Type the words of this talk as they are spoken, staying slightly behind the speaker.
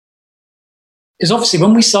Because obviously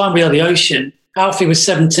when we signed We Are the Ocean, Alfie was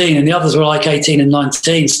 17 and the others were like 18 and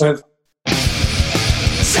 19. So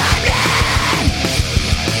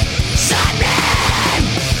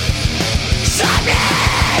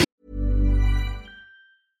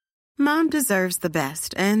Mom deserves the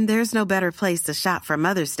best, and there's no better place to shop for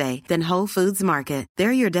Mother's Day than Whole Foods Market.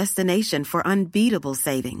 They're your destination for unbeatable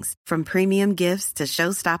savings, from premium gifts to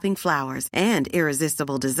show-stopping flowers and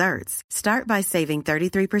irresistible desserts. Start by saving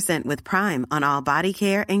 33% with Prime on all body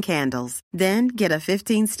care and candles. Then get a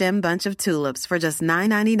 15-stem bunch of tulips for just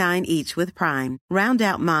 $9.99 each with Prime. Round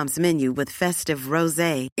out Mom's menu with festive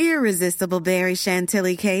rosé, irresistible berry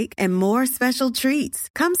chantilly cake, and more special treats.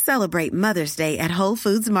 Come celebrate Mother's Day at Whole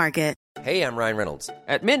Foods Market. Hey, I'm Ryan Reynolds.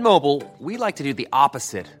 At Mint Mobile, we like to do the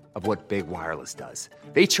opposite of what Big Wireless does.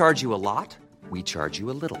 They charge you a lot, we charge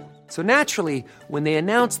you a little. So naturally, when they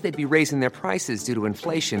announced they'd be raising their prices due to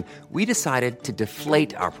inflation, we decided to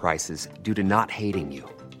deflate our prices due to not hating you.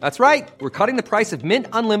 That's right. We're cutting the price of Mint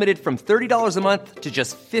Unlimited from $30 a month to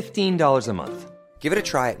just $15 a month. Give it a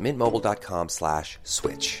try at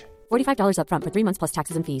mintmobile.com/switch. $45 up front for 3 months plus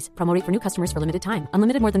taxes and fees. Promo rate for new customers for limited time.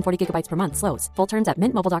 Unlimited more than 40 gigabytes per month. Slows full terms at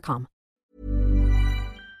mintmobile.com.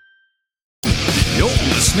 You're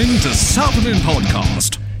listening to Sapnin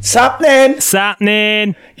Podcast.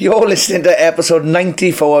 Sapnin! You're listening to episode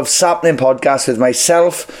 94 of Sapnin Podcast with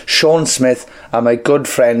myself, Sean Smith, and my good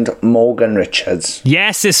friend Morgan Richards.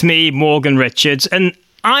 Yes, it's me, Morgan Richards, and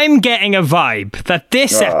I'm getting a vibe that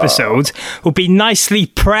this episode will be nicely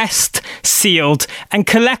pressed, sealed, and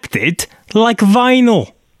collected like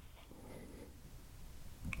vinyl.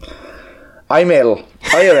 I'm ill.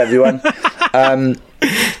 Hiya, everyone.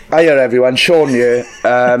 Sean here.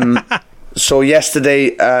 So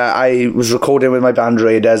yesterday I was recording with my band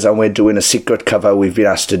Raiders, and we're doing a secret cover we've been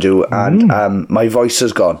asked to do, and my voice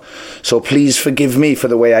has gone. So please forgive me for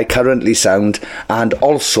the way I currently sound, and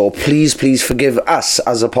also please forgive us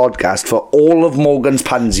as a podcast for all of Morgan's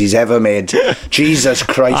puns he's ever made. Jesus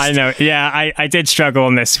Christ. I know, yeah, I did struggle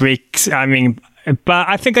on this week. I mean, but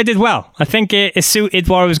I think I did well. I think it suited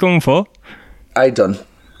what I was going for. I done.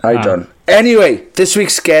 Anyway, this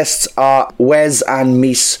week's guests are Wes and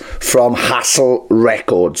Mies from Hassle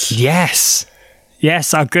Records. Yes,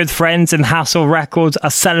 our good friends in Hassle Records are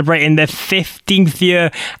celebrating their 15th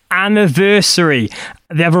year anniversary.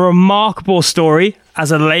 They have a remarkable story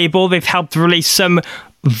as a label. They've helped release some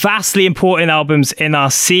vastly important albums in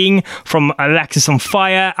our scene, from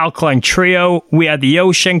Alexisonfire, Alkaline Trio, We Are the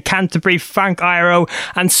Ocean, Canterbury, Frank Iero,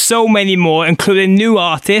 and so many more, including new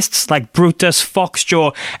artists like Brutus,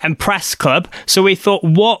 Foxjaw, and Press Club. So we thought,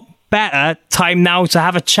 what better time now to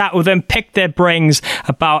have a chat with them, pick their brains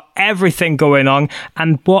about everything going on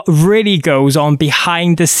and what really goes on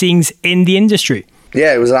behind the scenes in the industry.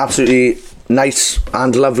 Yeah, it was an absolutely nice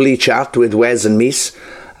and lovely chat with Wes and Mies.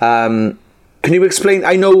 Can you explain?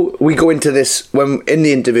 I know we go into this when in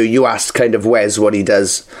the interview you asked kind of Wes what he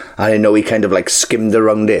does, and I know he kind of like skimmed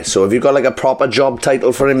around it. So have you got like a proper job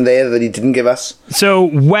title for him there that he didn't give us?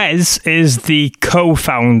 So Wes is the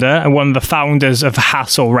co-founder and one of the founders of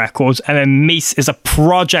Hassle Records, and then Mies is a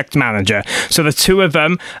project manager. So the two of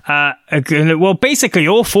them, well, basically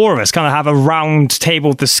all four of us kind of have a round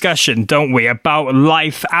table discussion, don't we, about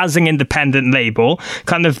life as an independent label,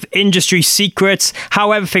 kind of industry secrets,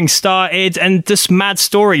 how everything started, and just mad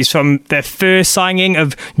stories from their first signing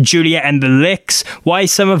of Juliet and the Licks, why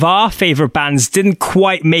some of our favourite bands didn't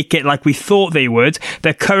quite make it like we thought they would,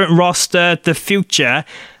 their current roster, the future,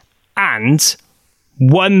 and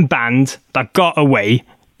one band that got away,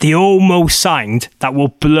 they almost signed, that will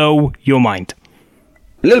blow your mind.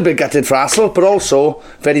 A little bit gutted for Hassle, but also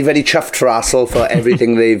very, very chuffed for Hassle for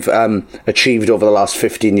everything they've achieved over the last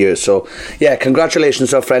 15 years. So, yeah,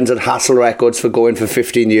 congratulations to our friends at Hassle Records for going for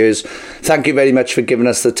 15 years. Thank you very much for giving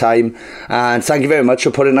us the time. And thank you very much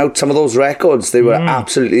for putting out some of those records. They were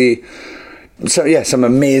absolutely... So, yeah, some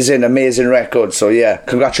amazing, amazing records. So, yeah,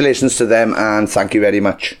 congratulations to them and thank you very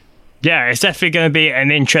much. Yeah, it's definitely going to be an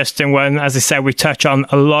interesting one. As I said, we touch on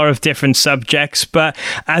a lot of different subjects, but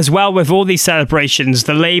as well with all these celebrations,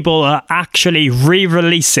 the label are actually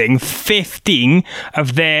re-releasing 15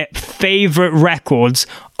 of their favourite records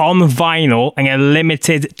on vinyl in a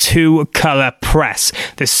limited 2-colour press.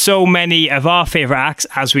 There's so many of our favourite acts,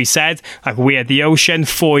 as we said, like We Are the Ocean,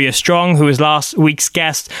 4 Year Strong, who was last week's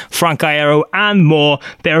guest, Frank Iero, and more.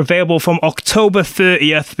 They're available from October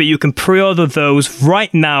 30th, but you can pre-order those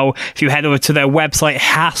right now if you head over to their website,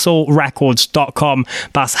 hasslerecords.com.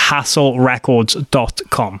 That's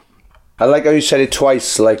hasslerecords.com. I like how you said it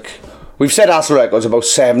twice. Like, we've said Hassle Records about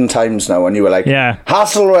 7 times now, and you were like, yeah,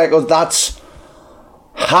 Hassle Records, that's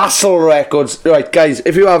Hassle Records. Right, guys,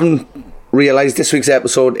 if you haven't realise this week's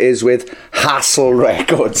episode is with Hassle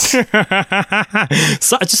Records.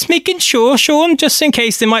 So just making sure, Sean, just in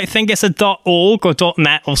case they might think it's a .org or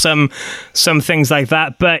 .net or some things like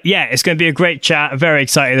that. But yeah, it's going to be a great chat. Very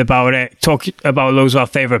excited about it. Talk about loads of our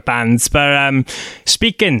favourite bands. But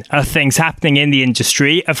speaking of things happening in the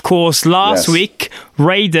industry, of course, last week,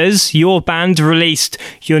 Raiders, your band, released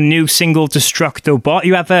your new single, Destructo Bot.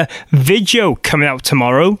 You have a video coming out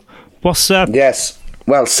tomorrow. What's up? Yes.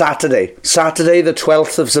 Well, Saturday the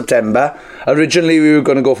 12th of September. Originally, we were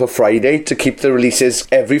going to go for Friday to keep the releases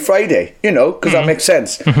every Friday, because that makes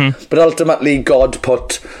sense. Mm-hmm. But ultimately, God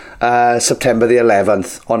put September the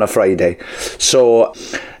 11th on a Friday. So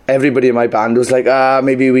everybody in my band was like,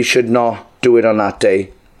 maybe we should not do it on that day.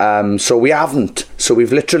 So we haven't. So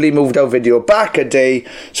we've literally moved our video back a day.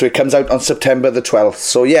 So it comes out on September the 12th.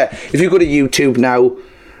 So yeah, if you go to YouTube now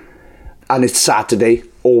and it's Saturday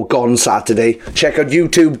or gone Saturday, check out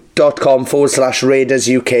youtube.com/Raiders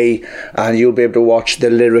UK and you'll be able to watch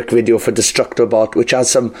the lyric video for Destructo Bot, which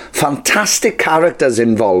has some fantastic characters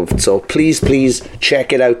involved. So please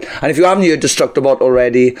check it out. And if you haven't heard Destructo Bot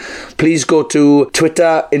already, please go to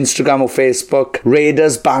Twitter, Instagram or Facebook,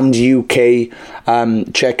 Raiders Band UK,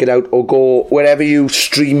 check it out, or go wherever you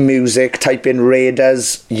stream music, type in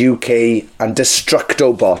Raiders UK and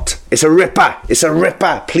Destructo Bot. It's a ripper.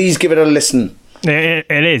 Please give it a listen. It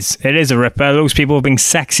is a ripper. Those people have been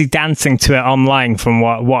sexy dancing to it online from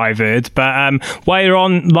what I've heard. But while you're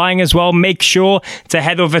online as well, make sure to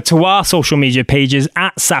head over to our social media pages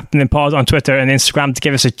at SappeningPod on Twitter and Instagram to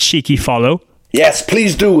give us a cheeky follow. Yes,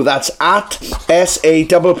 please do. That's at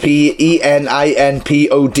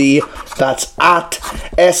SAPPENINPOD. That's at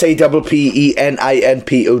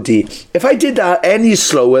SAPPENINPOD. If I did that any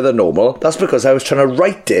slower than normal, that's because I was trying to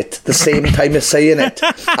write it the same time as saying it.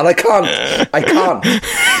 And I can't.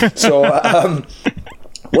 So,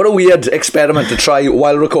 what a weird experiment to try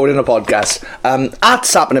while recording a podcast. At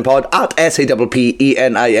SappeningPod, at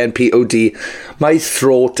SAPPENINPOD. My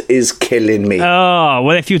throat is killing me. Oh,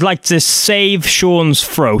 well, if you'd like to save Sean's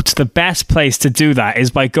throat, the best place to do that is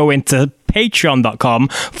by going to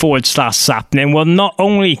patreon.com/Sappening. Well, not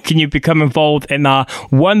only can you become involved in our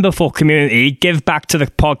wonderful community, give back to the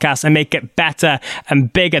podcast and make it better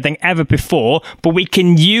and bigger than ever before, but we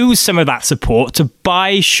can use some of that support to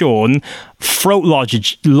buy Sean throat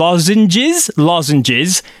lozenges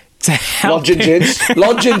to help Lozenges?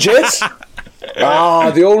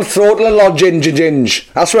 The old throat lozenge.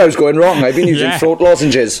 That's where I was going wrong. I've been using throat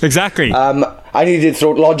lozenges. Exactly. I needed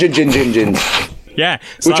throat lozenges. Yeah.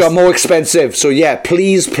 Which are more expensive. So yeah,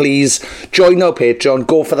 please join our Patreon.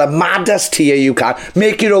 Go for the maddest tier you can.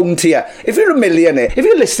 Make your own tier. If you're a millionaire, if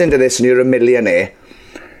you're listening to this and you're a millionaire,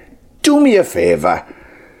 do me a favour.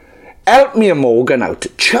 Help me and Morgan out.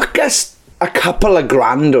 Chuck us a couple of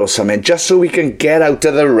grand or something just so we can get out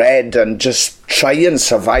of the red and just try and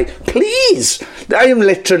survive. Please. I am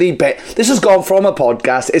literally this has gone from a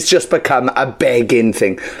podcast. It's just become a begging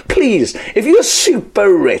thing. Please, if you're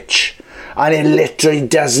super rich and it literally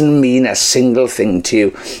doesn't mean a single thing to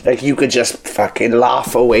you, like you could just fucking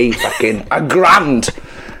laugh away fucking a grand,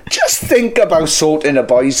 just think about sorting the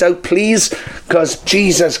boys out, please, because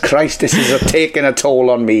Jesus Christ, this is taking a toll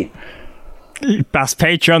on me. That's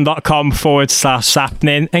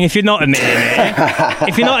patreon.com/Sappening. And if you're not a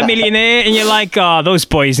millionaire, and you're like, those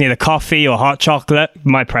boys need a coffee or hot chocolate,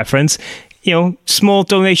 my preference, small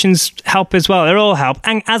donations help as well. They all help.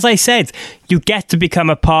 And as I said, you get to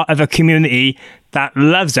become a part of a community that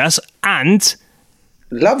loves us and...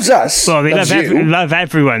 Loves us? Well, they love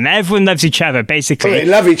everyone. Everyone loves each other, basically. Oh, they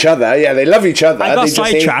love each other. Yeah, they love each other. I got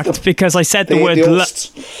sidetracked because I said the word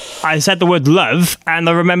love, and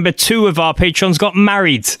I remember 2 of our patrons got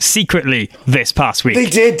married secretly this past week. They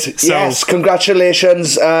did. Yes,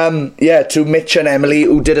 congratulations. To Mitch and Emily,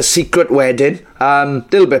 who did a secret wedding. A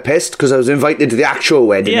little bit pissed because I was invited to the actual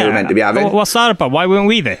wedding they were meant to be having. What's that about? Why weren't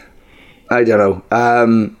we there? I don't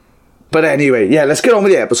know. But anyway, let's get on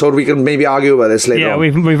with the episode. We can maybe argue about this later on.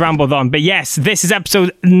 Yeah, we've rambled on. But yes, this is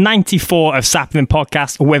episode 94 of Sappening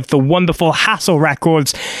Podcast with the wonderful Hassle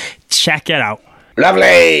Records. Check it out.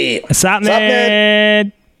 Lovely.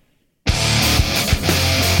 Sappening.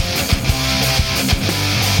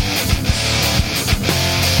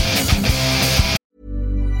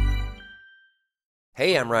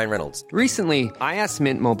 Hey, I'm Ryan Reynolds. Recently, I asked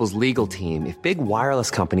Mint Mobile's legal team if big wireless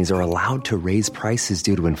companies are allowed to raise prices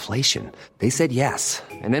due to inflation. They said yes.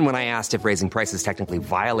 And then when I asked if raising prices technically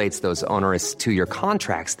violates those onerous 2-year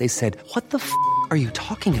contracts, they said, "What the f*** are you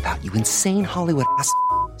talking about, you insane Hollywood ass?"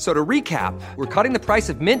 So to recap, we're cutting the price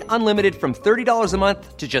of Mint Unlimited from $30 a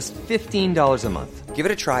month to just $15 a month. Give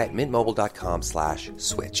it a try at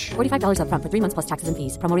mintmobile.com/switch. $45 up front for 3 months plus taxes and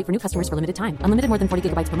fees. Promo rate for new customers for limited time. Unlimited more than 40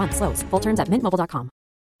 gigabytes per month. Slows full terms at mintmobile.com.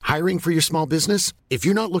 Hiring for your small business? If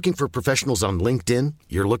you're not looking for professionals on LinkedIn,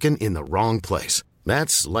 you're looking in the wrong place.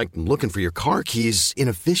 That's like looking for your car keys in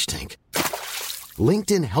a fish tank.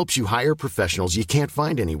 LinkedIn helps you hire professionals you can't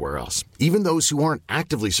find anywhere else, even those who aren't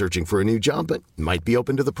actively searching for a new job but might be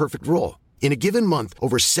open to the perfect role. In a given month,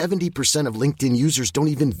 over 70% of LinkedIn users don't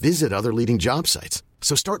even visit other leading job sites.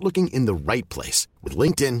 So start looking in the right place. With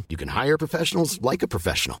LinkedIn, you can hire professionals like a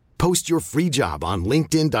professional. Post your free job on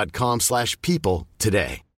linkedin.com/people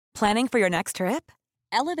today. Planning for your next trip?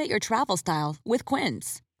 Elevate your travel style with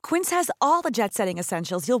Quince. Quince has all the jet-setting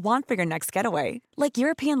essentials you'll want for your next getaway, like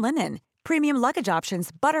European linen, premium luggage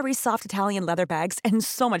options, buttery soft Italian leather bags, and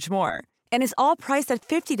so much more. And is all priced at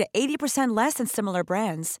 50 to 80% less than similar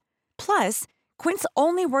brands. Plus, Quince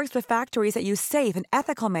only works with factories that use safe and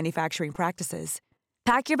ethical manufacturing practices.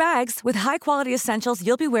 Pack your bags with high-quality essentials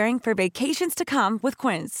you'll be wearing for vacations to come with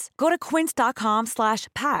Quince. Go to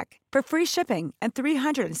quince.com/pack for free shipping and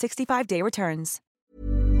 365-day returns.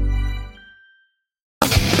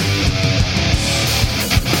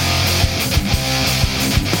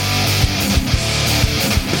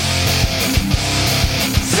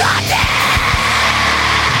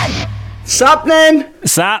 Sapnin!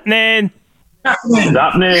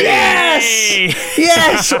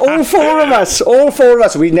 Yes! All four of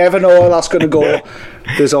us. We never know how that's going to go.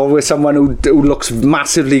 There's always someone who looks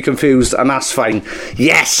massively confused, and that's fine.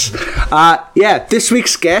 Yes! This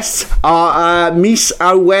week's guests are Mies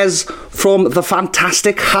and Wes from the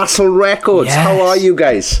fantastic Hassle Records. Yes. How are you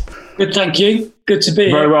guys? Good, thank you. Good to be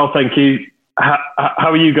here. Very well, thank you.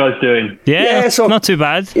 How are you guys doing? So not too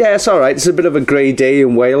bad. Yeah, it's all right. It's a bit of a grey day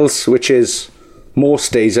in Wales, which is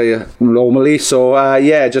most days normally. So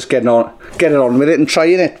just getting on with it and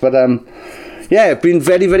trying it. But I've been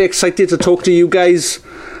very, very excited to talk to you guys.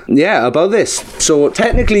 About this. So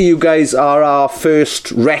technically, you guys are our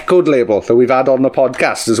first record label that we've had on the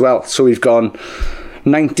podcast as well. So we've gone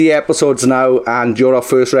 90 episodes now, and you're our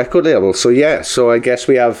first record label. So I guess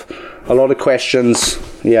we have a lot of questions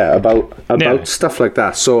about stuff like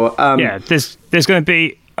that. So there's going to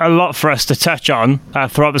be a lot for us to touch on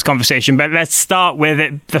throughout this conversation, but let's start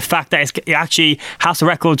with the fact that it's actually Hassle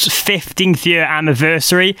Records' 15th year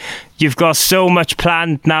anniversary. You've got so much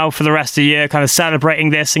planned now for the rest of the year, kind of celebrating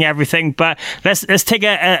this and everything, but let's take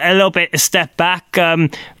a little bit a step back.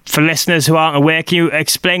 For listeners who aren't aware, can you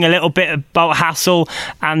explain a little bit about Hassle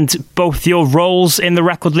and both your roles in the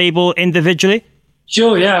record label individually?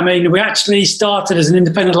 Sure, yeah. I mean, we actually started as an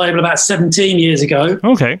independent label about 17 years ago.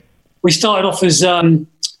 Okay. We started off as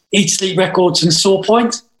Eat Sleep Records and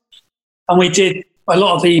Sawpoint, and we did a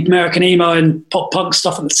lot of the American emo and pop punk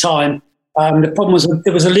stuff at the time. The problem was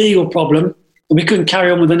there was a legal problem, and we couldn't carry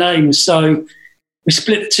on with the names, so we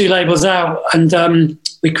split the two labels out, and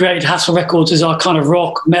we created Hassle Records as our kind of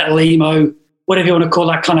rock, metal, emo, whatever you want to call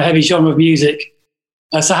that kind of heavy genre of music.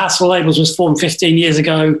 So Hassle Labels was formed 15 years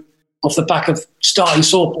ago off the back of starting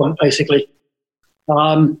Sawpoint, basically.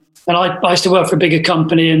 And I used to work for a bigger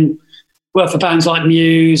company and work for bands like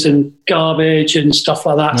Muse and Garbage and stuff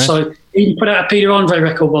like that. Nice. So he put out a Peter Andre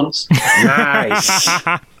record once. Nice.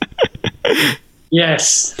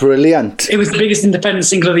 Yes. Brilliant. It was the biggest independent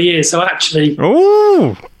single of the year, so actually...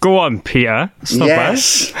 Oh, go on, Peter. It's not bad.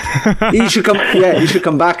 He should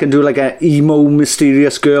come back and do like an emo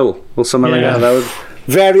mysterious girl or something like that. That was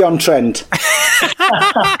very on trend.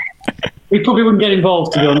 We probably wouldn't get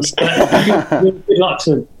involved, to be honest. Good luck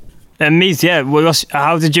to him. And Mies,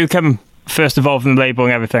 how did you come first involved in the label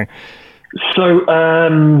and everything? So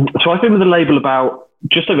I've been with the label about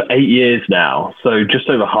just over 8 years now, so just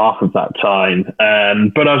over half of that time.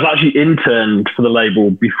 But I was actually interned for the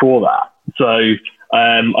label before that. So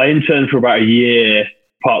I interned for about a year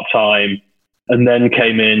part-time and then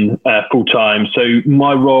came in full-time. So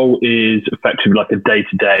my role is effectively like a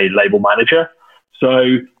day-to-day label manager.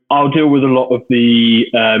 So I'll deal with a lot of the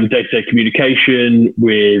day-to-day communication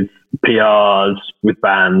with PRs, with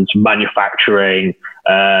bands, manufacturing,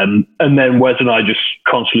 and then Wes and I just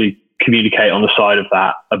constantly communicate on the side of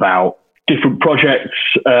that about different projects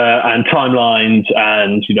and timelines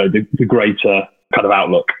and, the greater kind of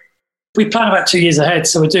outlook. We plan about 2 years ahead,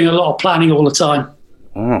 so we're doing a lot of planning all the time.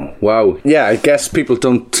 Oh, wow. Yeah, I guess people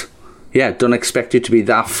don't expect you to be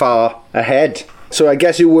that far ahead. So I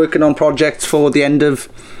guess you're working on projects for the end of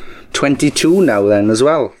 22 now then as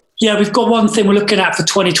well. Yeah, we've got one thing we're looking at for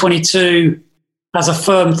 2022 as a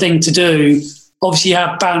firm thing to do, obviously you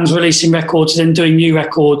have bands releasing records and then doing new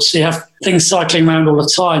records. So you have things cycling around all the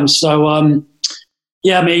time. So,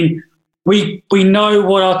 yeah, I mean, we know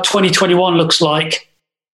what our 2021 looks like,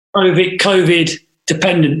 COVID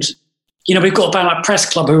dependent. You know, we've got a band like Press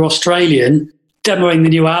Club who are Australian, demoing the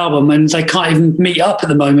new album, and they can't even meet up at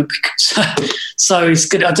the moment. Because, so it's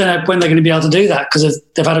good. I don't know when they're going to be able to do that because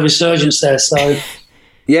they've had a resurgence there. So,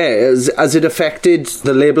 yeah, has it affected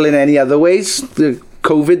the label in any other ways? The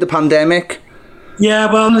COVID, the pandemic?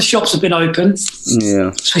 Yeah, well, the shops have been open.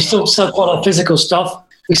 Yeah, so we still sell quite a lot of physical stuff.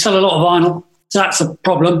 We sell a lot of vinyl, so that's a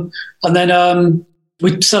problem. And then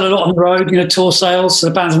we sell a lot on the road. You know, tour sales. So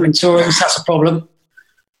the bands have been touring, so that's a problem.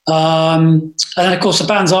 And then, of course, the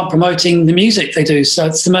bands aren't promoting the music they do. So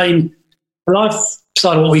it's the life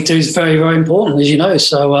side of what we do is very, very important, as you know.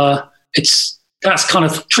 So that's kind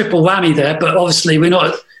of triple whammy there. But obviously, we're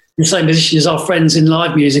not in the same position as our friends in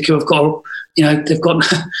live music who have got, you know, they've got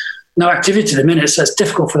no activity at the minute. So it's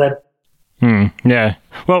difficult for them. Yeah.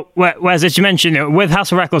 Well, Wes, as you mentioned, with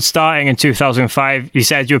Hassle Records starting in 2005, you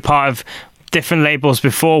said you were part of different labels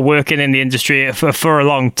before, working in the industry for a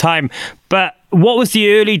long time. But what was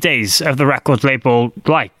the early days of the record label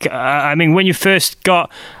like? I mean, when you first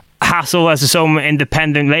got Hassle as its own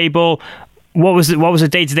independent label, what was the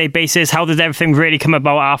day-to-day basis? How did everything really come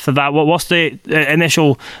about after that? What's the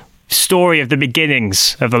initial story of the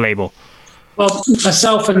beginnings of the label? Well,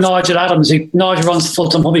 myself and Nigel Adams, Nigel runs the Full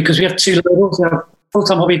Time Hobby because we have two labels. Full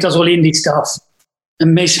Time Hobby does all the indie stuff,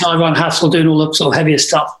 and Mason and I run Hassle doing all the sort of heavier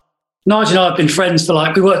stuff. Nigel and I have been friends for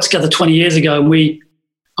we worked together 20 years ago, and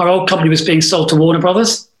our old company was being sold to Warner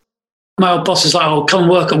Brothers. My old boss was like, "Oh, come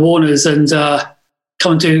work at Warner's and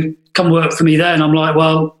come work for me there." And I'm like,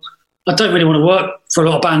 "Well, I don't really want to work for a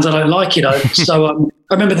lot of bands I don't like, you know." So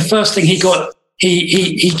I remember the first thing he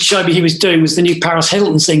showed me he was doing was the new Paris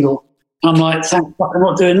Hilton single. And I'm like, "Thank fuck, I'm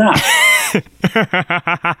not doing that."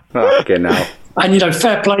 Okay, now. And, you know,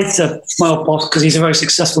 fair play to my old boss because he's a very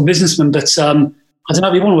successful businessman, but I don't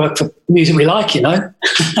know, we want to work for music we like, you know.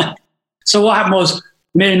 So what happened was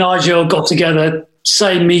me and Nigel got together,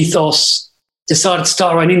 same ethos, decided to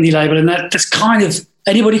start our own indie label, and that's kind of,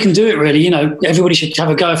 anybody can do it really, you know. Everybody should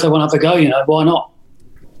have a go if they want to have a go, you know, why not?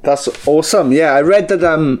 That's awesome. Yeah, I read that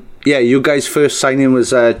you guys' first signing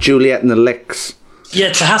was Juliet and the Licks.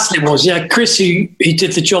 Yeah, to Hassle it was. Yeah, Chris, who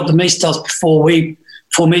did the job that Meese does before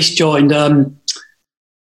Meese joined,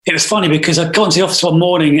 it was funny because I got into the office one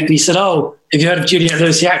morning and he said, "Oh, have you heard of Juliette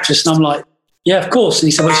Lewis, the actress?" And I'm like, "Yeah, of course." And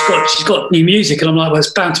he said, "Well, she's got new music." And I'm like, "Well,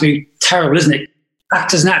 it's bound to be terrible, isn't it?"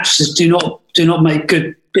 Actors and actresses do not make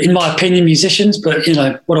good, in my opinion, musicians. But you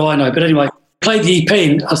know, what do I know? But anyway, played the EP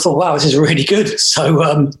and I thought, "Wow, this is really good."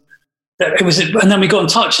 So it was, and then we got in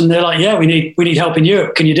touch and they're like, "Yeah, we need help in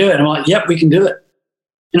Europe. Can you do it?" And I'm like, "Yep, we can do it."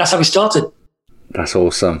 And that's how we started. That's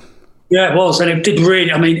awesome. Yeah, it was. And it did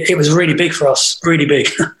really, I mean, it was really big for us, really big.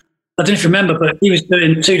 I don't know if you remember, but he was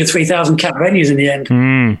doing 2,000 to 3,000 cap venues in the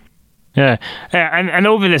end. Yeah. And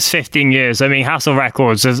over this 15 years, I mean, Hassle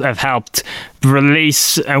Records have helped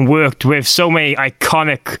release and worked with so many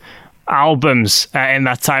iconic albums in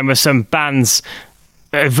that time with some bands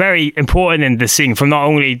very important in the scene, from not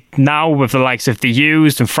only now with the likes of The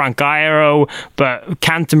Used and Frank Iero, but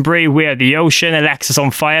Canterbury, We Are the Ocean,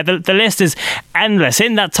 Alexisonfire. The list is endless.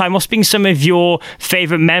 In that time, what's been some of your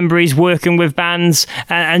favourite memories working with bands,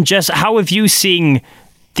 and just how have you seen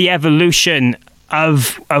the evolution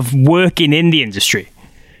of working in the industry?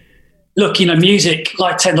 Look, you know, music,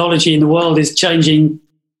 like technology in the world, is changing.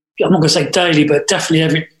 I'm not going to say daily, but definitely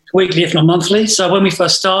every weekly, if not monthly. So when we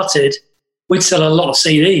first started, we'd sell a lot of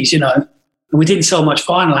CDs, you know, and we didn't sell much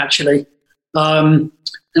vinyl, actually. And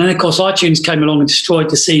then, of course, iTunes came along and destroyed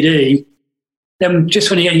the CD. Then just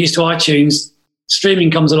when you get used to iTunes,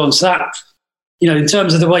 streaming comes along. So that, you know, in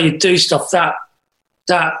terms of the way you do stuff,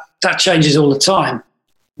 that changes all the time.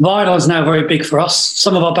 Vinyl is now very big for us.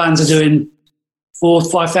 Some of our bands are doing 4,000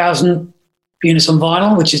 to 5,000 units on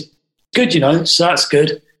vinyl, which is good, you know, so that's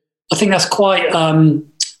good. I think that's quite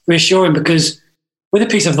reassuring because with a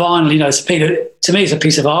piece of vinyl, you know, to me, it's a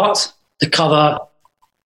piece of art. The cover,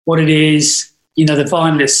 what it is, you know, the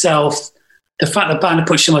vinyl itself, the fact that the band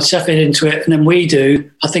put so much effort into it, and then we do,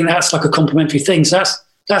 I think that's like a complimentary thing. So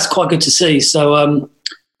that's quite good to see. So, and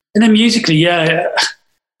then musically, yeah,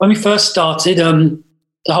 when we first started,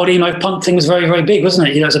 the whole emo punk thing was very, very big, wasn't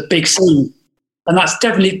it? You know, it was a big scene, and that's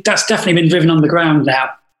definitely been driven underground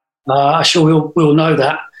now. I'm sure we'll know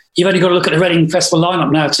that. You've only got to look at the Reading Festival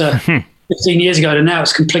lineup now to 15 years ago to now.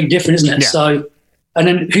 It's completely different, isn't it? Yeah. So, and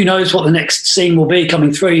then who knows what the next scene will be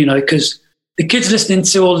coming through, you know, because the kids listening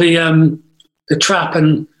to all the trap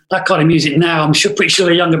and that kind of music now, I'm pretty sure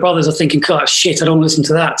the younger brothers are thinking, "God, shit, I don't listen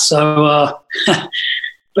to that." So,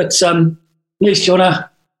 but Lise, do you want to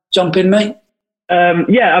jump in, mate?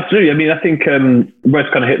 Yeah, absolutely. I mean, I think Wes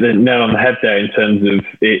kind of hit the nail on the head there in terms of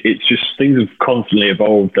it's just things have constantly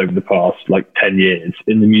evolved over the past 10 years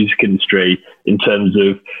in the music industry in terms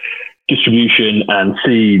of distribution and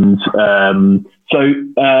scenes.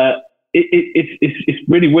 It's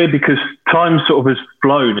really weird because time sort of has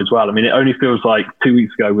flown as well. I mean, it only feels like 2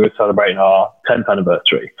 weeks ago we were celebrating our 10th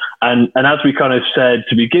anniversary. And as we kind of said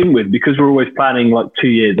to begin with, because we're always planning 2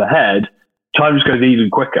 years ahead, time just goes even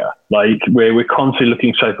quicker. We're constantly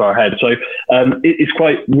looking so far ahead. So it's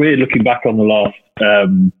quite weird looking back on the last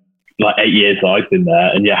 8 years that I've been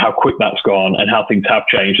there, and how quick that's gone and how things have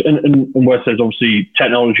changed. And Wes says obviously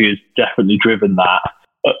technology has definitely driven that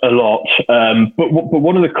a lot. But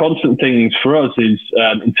one of the constant things for us is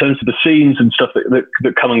in terms of the scenes and stuff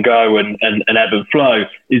that come and go and ebb and flow,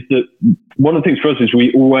 is that one of the things for us is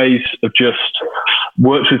we always have just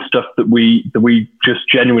worked with stuff that we just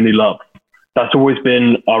genuinely love. That's always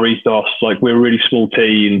been our ethos. We're a really small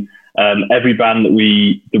team. Every band that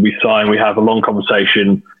we sign, we have a long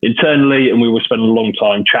conversation internally, and we will spend a long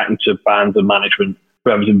time chatting to bands and management,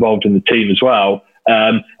 whoever's involved in the team as well.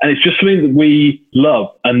 And it's just something that we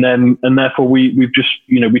love, and therefore we've just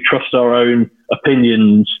we trust our own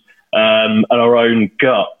opinions and our own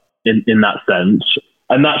gut in that sense.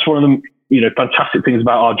 And that's one of the fantastic things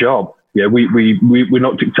about our job. We're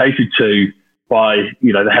not dictated to by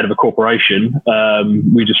the head of a corporation.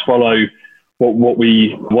 We just follow what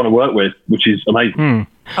we want to work with, which is amazing.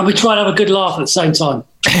 And we try to have a good laugh at the same time.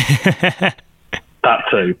 That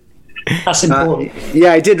too. That's important.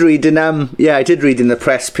 I did read in the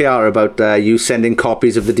press PR about you sending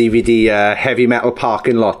copies of the DVD Heavy Metal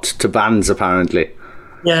Parking Lot to bands, apparently.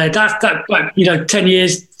 Yeah, that 10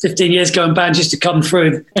 years, 15 years ago, and bands used to come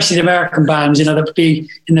through, especially the American bands, that would be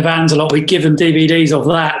in the vans a lot. We'd give them DVDs of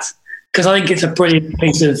that, because I think it's a brilliant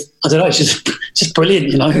piece of, I don't know, it's just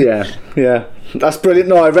brilliant, Yeah, that's brilliant.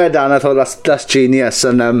 No, I read that and I thought that's genius.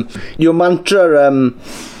 And your mantra,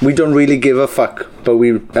 we don't really give a fuck, but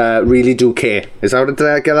we really do care. Is that, did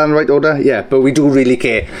I get that in the right order? Yeah, but we do really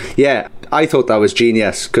care. Yeah, I thought that was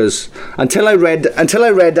genius, because until I read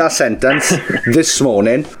that sentence this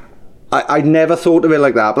morning, I never thought of it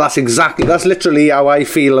like that. But that's literally how I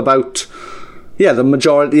feel about the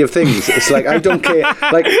majority of things. It's I don't care.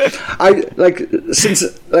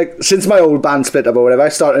 Since my old band split up or whatever, I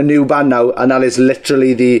start a new band now, and that is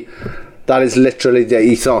literally the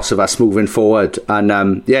ethos of us moving forward.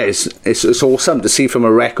 And it's awesome to see from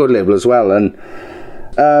a record label as well. And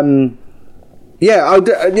how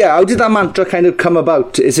did that mantra kind of come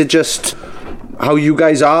about? Is it just how you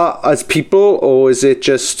guys are as people, or is it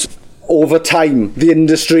just over time the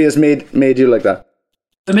industry has made you like that?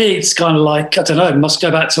 For me, it's kind of I don't know, it must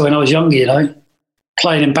go back to when I was younger,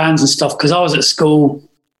 playing in bands and stuff, because I was at school,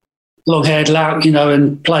 long-haired lout,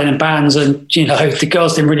 and playing in bands, and, the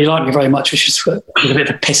girls didn't really like me very much, which was a bit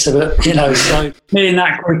of a piss of it, So me and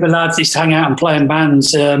that group of lads used to hang out and play in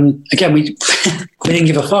bands. Again, we didn't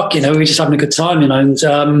give a fuck, we were just having a good time, and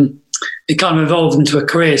it kind of evolved into a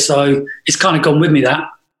career, so it's kind of gone with me, that.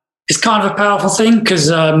 It's kind of a powerful thing, because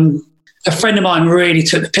a friend of mine really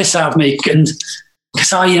took the piss out of me, and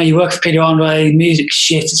because you work for Peter Andre, music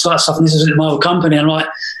shit, it's all that stuff, and this is my old company. And I'm like,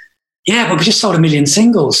 yeah, but we just sold 1 million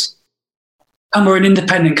singles, and we're an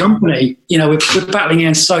independent company. We're battling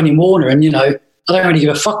against Sony and Warner, and I don't really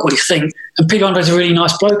give a fuck what you think. And Peter Andre's a really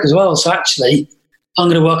nice bloke as well, so actually, I'm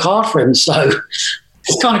going to work hard for him. So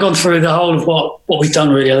it's kind of gone through the whole of what we've done,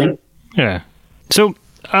 really, I think. Yeah. So,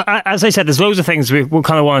 as I said, there's loads of things we'll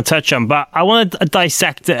kind of want to touch on, but I want to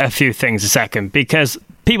dissect a few things a second, because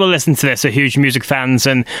people listen to this are huge music fans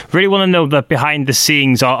and really want to know the behind the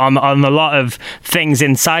scenes on a lot of things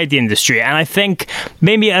inside the industry. And I think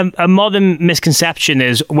maybe a modern misconception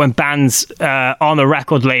is when bands on a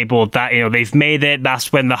record label that they've made it,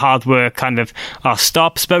 that's when the hard work kind of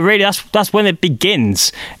stops. But really, that's when it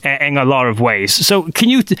begins in a lot of ways. So can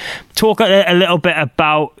you talk a little bit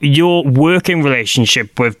about your working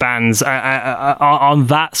relationship with bands on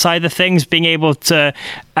that side of things, being able to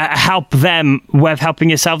help them with helping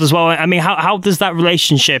yourself as well? I mean, how does that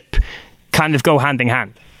relationship kind of go hand in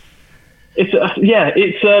hand? It's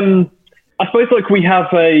I suppose we have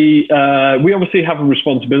we obviously have a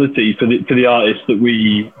responsibility for the artists that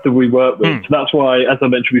we work with. So that's why, as I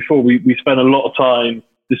mentioned before, we spend a lot of time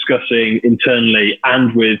discussing internally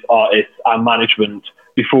and with artists and management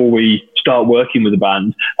before we start working with a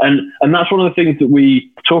band. And that's one of the things that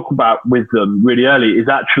we talk about with them really early, is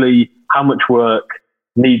actually how much work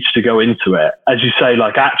needs to go into it. As you say,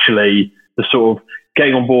 actually the sort of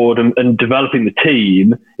getting on board and developing the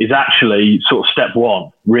team is actually sort of step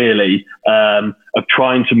one, really, of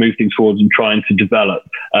trying to move things forward and trying to develop.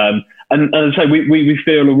 And as I say, we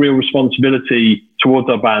feel a real responsibility towards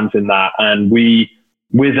our bands in that, and we're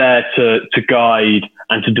there to guide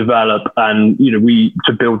and to develop and,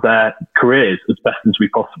 to build their careers as best as we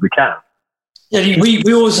possibly can. Yeah,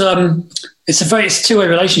 we always, it's a two-way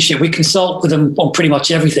relationship. We consult with them on pretty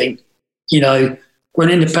much everything. We're an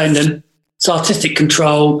independent, it's artistic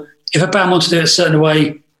control. If a band wants to do it a certain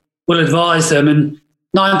way, we'll advise them. And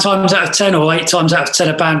 9 times out of 10 or 8 times out of 10,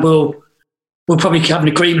 a band will probably have an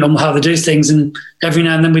agreement on how to do things. And every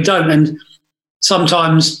now and then we don't. And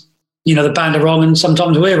sometimes, the band are wrong and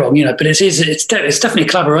sometimes we're wrong, but it's definitely a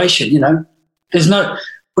collaboration,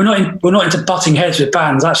 we're not into butting heads with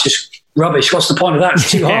bands. That's just rubbish. What's the point of that? It's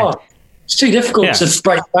too hard. It's too difficult to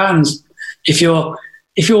break bands. If you're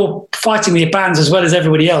fighting with your bands as well as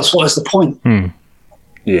everybody else, what is the point?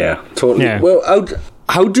 Yeah, totally. Yeah. Well,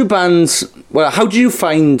 how do you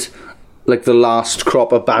find like the last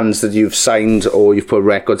crop of bands that you've signed or you've put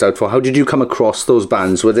records out for? How did you come across those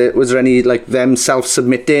bands? Was there any like them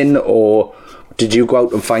self-submitting, or did you go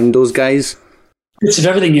out and find those guys? It's of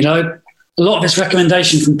everything, A lot of it's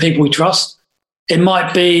recommendation from people we trust. It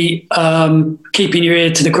might be keeping your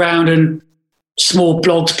ear to the ground and small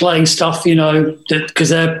blogs playing stuff, because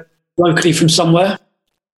they're locally from somewhere. I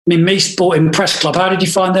mean, Meese bought in Press Club. How did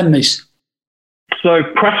you find them, Meese? So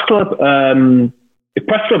Press Club and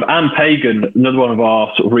Pagan, another one of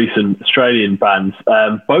our sort of recent Australian bands,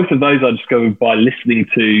 both of those I discovered by listening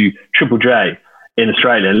to Triple J in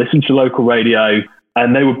Australia, listened to local radio,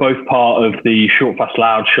 and they were both part of the Short Fast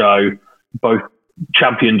Loud show, both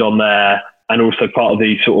championed on there, and also part of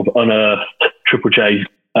the sort of unearthed Triple J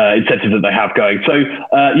incentive that they have going. So,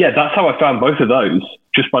 that's how I found both of those,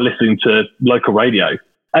 just by listening to local radio.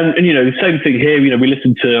 And the same thing here, we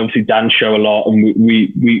listen to obviously Dan's show a lot, and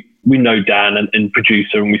we know Dan and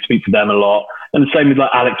producer, and we speak to them a lot. And the same with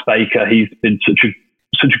like Alex Baker. He's been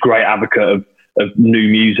such a great advocate of new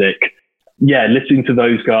music. Yeah, listening to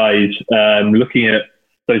those guys, looking at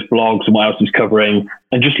those blogs and what else he's covering,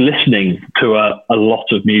 and just listening to a lot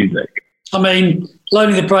of music. I mean,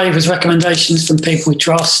 Lonely the Brave was recommendations from people we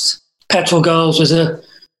trust. Petrol Girls was a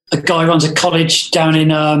guy who runs a college down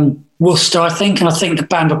in Worcester, I think, and I think the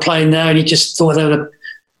band were playing there, and he just thought they were the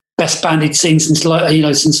best band he'd seen since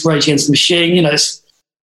Rage Against the Machine. It's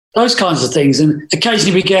those kinds of things. And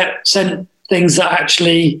occasionally we get sent things that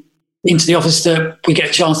actually into the office that we get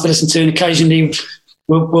a chance to listen to, and occasionally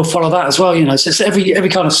we'll follow that as well. So it's every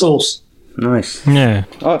kind of source. Nice. Yeah.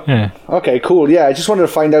 Yeah. Okay, cool. Yeah, I just wanted to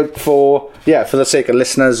find out for the sake of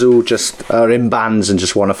listeners who just are in bands and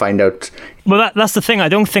just want to find out. Well, that's the thing. I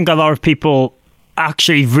don't think a lot of people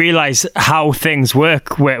actually realise how things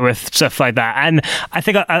work with stuff like that. And I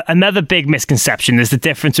think another big misconception is the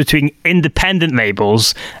difference between independent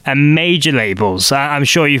labels and major labels. I'm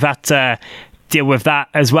sure you've had to deal with that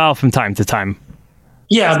as well from time to time.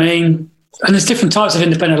 Yeah, I mean, and there's different types of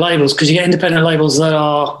independent labels, because you get independent labels that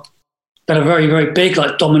are very, very big,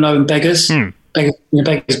 like Domino and Beggars,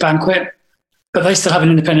 Beggars Banquet, but they still have an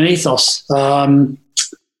independent ethos. And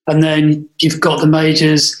then you've got the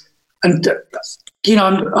majors, and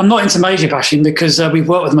I'm not into major bashing, because we've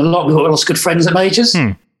worked with them a lot. We've got lots of good friends at majors,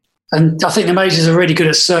 and I think the majors are really good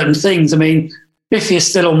at certain things. I mean, Biffy is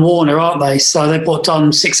still on Warner, aren't they? So they've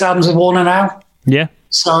done 6 albums with Warner now. Yeah.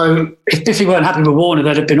 So if Biffy weren't happy with Warner,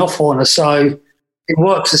 they'd have been off Warner. So it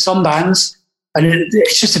works for some bands. And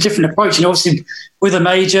it's just a different approach. And obviously, with a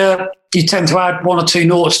major, you tend to add 1 or 2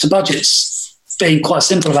 noughts to budgets, being quite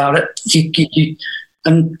simple about it.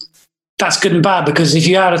 And that's good and bad, because if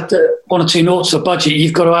you add 1 or 2 noughts to a budget,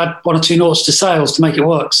 you've got to add 1 or 2 noughts to sales to make it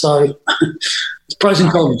work. So it's pros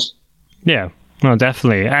and cons. Yeah. No,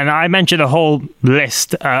 definitely. And I mentioned a whole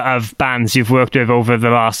list of bands you've worked with over the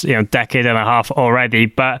last decade and a half already.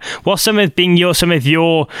 But what's some of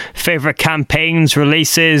your favourite campaigns,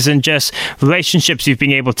 releases, and just relationships you've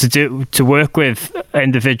been able to work with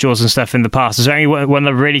individuals and stuff in the past? Is there any one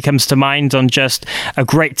that really comes to mind on just a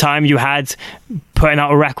great time you had putting out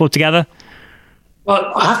a record together?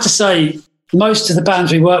 Well, I have to say, most of the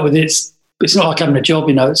bands we work with, it's not like having a job.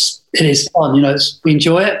 It is fun. We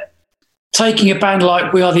enjoy it. Taking a band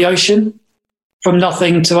like We Are the Ocean from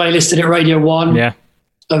nothing to A-listed at Radio 1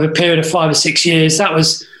 over a period of 5 or 6 years, that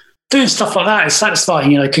was doing stuff like that is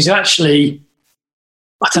satisfying, because you actually,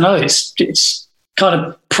 I don't know, it's kind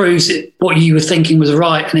of proves what you were thinking was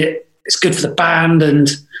right, and it's good for the band. And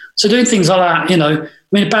so doing things like that, I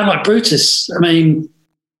mean, a band like Brutus, Belgium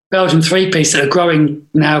 3-piece that are growing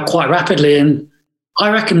now quite rapidly, and I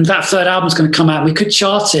reckon that third album's going to come out. We could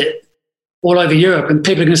chart it all over Europe, and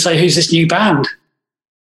people are going to say, who's this new band?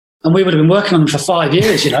 And we would have been working on them for 5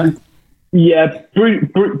 years, you know. Yeah,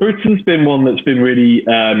 Britain's been one that's been really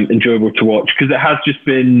enjoyable to watch, because it has just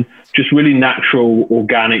been really natural,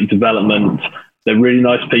 organic development. They're really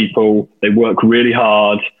nice people. They work really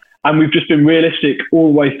hard. And we've just been realistic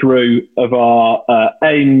all the way through of our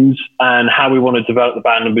aims and how we want to develop the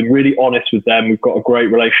band, and been really honest with them. We've got a great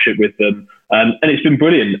relationship with them. And it's been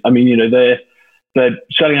brilliant. I mean, you know, they're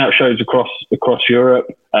selling out shows across Europe.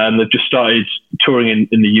 They've just started touring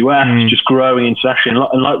in the US, just growing internationally.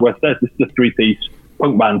 And like Wes said, this is a 3-piece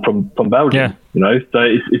punk band from Belgium. You know, so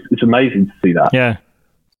it's amazing to see that. Yeah.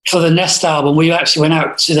 For the Nest album, we actually went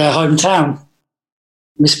out to their hometown.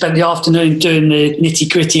 We spent the afternoon doing the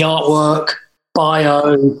nitty-gritty artwork,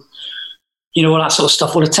 bio, you know, all that sort of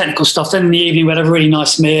stuff, all the technical stuff. Then in the evening, we had a really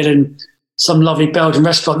nice meal in some lovely Belgian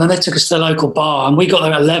restaurant. And then they took us to the local bar, and we got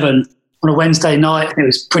there at 11 on a Wednesday night. It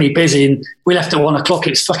was pretty busy, and we left at 1 o'clock.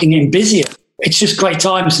 It's fucking getting busier. It's just great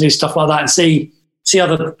times to do stuff like that and see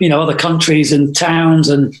other countries and towns,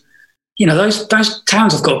 and you know, those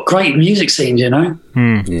towns have got great music scenes. You know,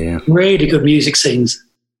 yeah, really good music scenes.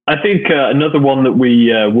 I think another one that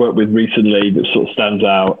we worked with recently that sort of stands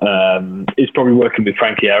out is probably working with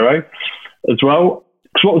Frankie Aero as well.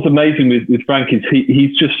 Because what was amazing with Frank is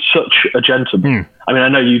he's just such a gentleman. I mean, I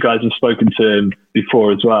know you guys have spoken to him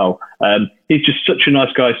before as well. He's just such a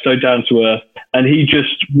nice guy, so down to earth. And we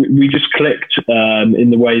just clicked in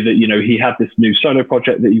the way that, you know, he had this new solo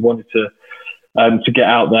project that he wanted to get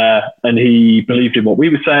out there. And he believed in what we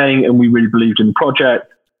were saying, and we really believed in the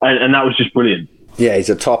project. And that was just brilliant. Yeah, he's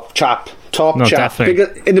a top chap.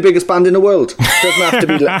 Definitely. In the biggest band in the world. Doesn't have to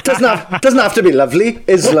be. Doesn't have to be lovely.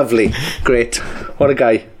 Is lovely. Great. What a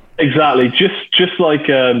guy. Exactly. Just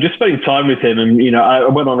spending time with him, and you know, I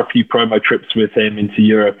went on a few promo trips with him into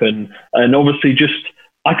Europe, and obviously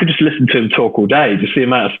I could just listen to him talk all day. Just the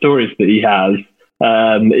amount of stories that he has.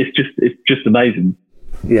 It's just amazing.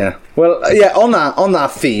 Yeah. Well, yeah. On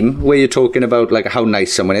that theme, where you're talking about like how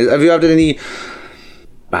nice someone is, have you had any?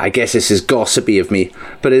 I guess this is gossipy of me,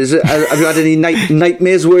 but have you had any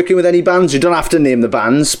nightmares working with any bands? You don't have to name the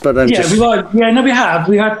bands, but we have.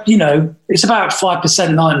 We had, you know, it's about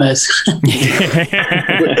 5% nightmares,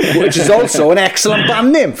 which is also an excellent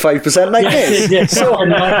band name. 5% nightmares.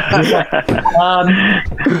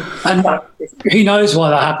 And who knows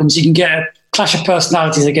why that happens? You can get a clash of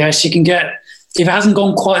personalities, I guess. You can get, if it hasn't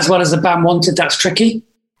gone quite as well as the band wanted, that's tricky.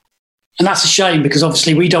 And that's a shame, because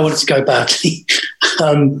obviously we don't want it to go badly.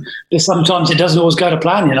 But sometimes it doesn't always go to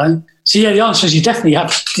plan, you know. So yeah, the answer is you definitely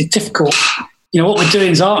have it's difficult. You know, what we're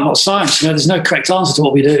doing is art, not science. You know, there's no correct answer to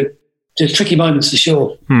what we do. There's tricky moments for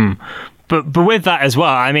sure. But with that as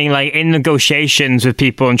well, I mean, like in negotiations with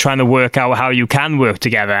people and trying to work out how you can work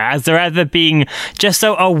together, has there ever been just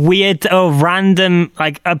a weird or random,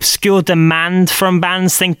 like obscure demand from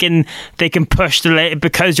bands thinking they can push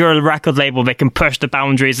because you're a record label, they can push the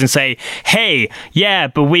boundaries and say, hey, yeah,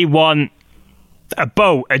 but we want a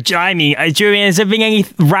boat, has there been any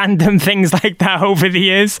random things like that over the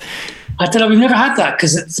years? I don't know, we've never had that,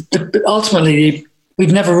 because ultimately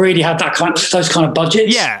we've never really had those kind of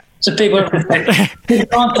budgets. Yeah. So people can't take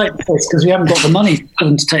the piss because we haven't got the money for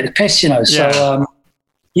them to take the piss, you know. So,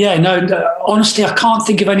 honestly, I can't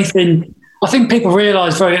think of anything. I think people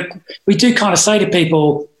realise we do kind of say to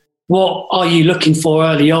people, what are you looking for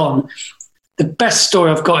early on? The best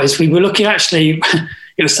story I've got is we were looking actually, I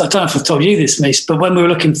don't know if I've told you this, Mies, but when we were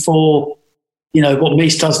looking for, you know, what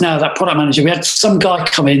Mies does now, that product manager, we had some guy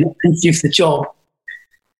come in, interview for the job.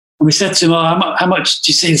 And we said to him, how much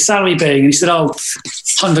do you see the salary being? And he said,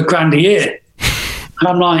 $100,000 a year. And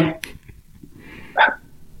I'm like,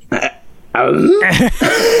 I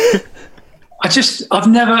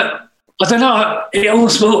don't know. It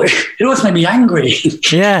almost made me angry.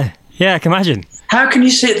 Yeah, I can imagine. How can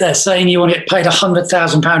you sit there saying you want to get paid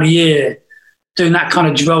 £100,000 a year doing that kind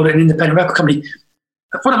of role at an independent record company?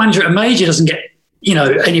 A product manager at a major doesn't get, you know,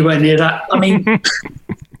 anywhere near that. I mean...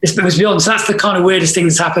 It was beyond. So that's the kind of weirdest thing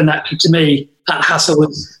that's happened to me at Hassel,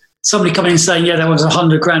 was somebody coming in saying, yeah, they want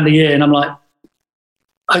 $100,000 a year. And I'm like,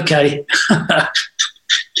 okay. I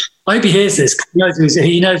hope he hears this.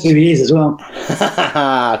 He knows who he is as well.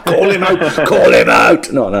 Call him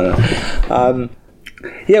out. No.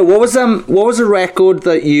 Yeah, what was a record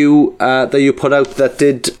that you put out that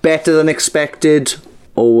did better than expected,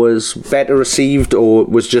 or was better received, or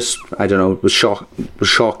was just, I don't know, was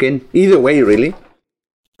shocking? Either way, really.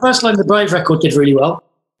 First Line of the Brave record did really well.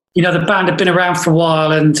 You know, the band had been around for a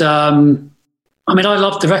while, and I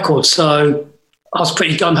loved the record, so I was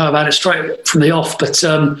pretty gung-ho about it straight from the off. But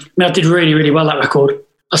I did really, really well, that record.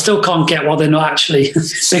 I still can't get why they're not actually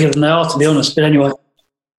bigger than they are, to be honest. But anyway,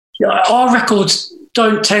 our records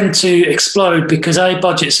don't tend to explode because A,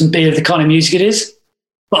 budgets, and B, of the kind of music it is.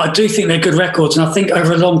 But I do think they're good records, and I think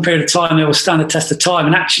over a long period of time they will stand the test of time.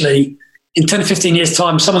 And actually, in 10 or 15 years'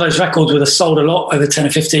 time, some of those records would have sold a lot over 10 or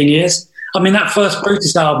 15 years. I mean, that first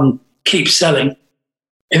Brutus album keeps selling.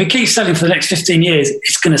 If it keeps selling for the next 15 years,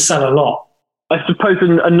 it's going to sell a lot. I suppose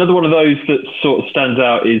another one of those that sort of stands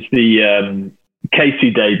out is the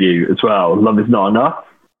Casey debut as well, Love Is Not Enough.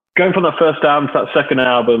 Going from that first album to that second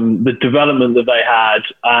album, the development that they had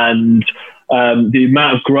and the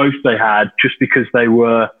amount of growth they had, just because they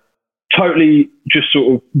were totally just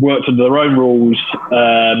sort of worked under their own rules,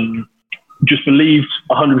 just believed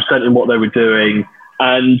 100% in what they were doing.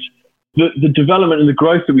 And the development and the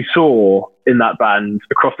growth that we saw in that band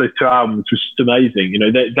across those two albums was just amazing. You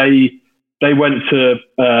know, they went to,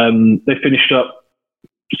 they finished up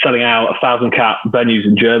selling out 1,000 cap venues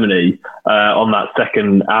in Germany on that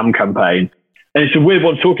second album campaign. And it's a weird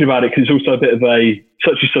one talking about it because it's also a bit of a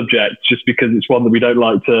touchy subject, just because it's one that we don't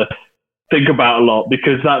like to think about a lot,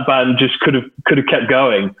 because that band just could have kept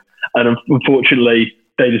going. And unfortunately,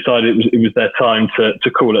 they decided it was their time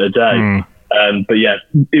to call it a day. But yeah,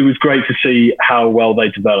 it was great to see how well they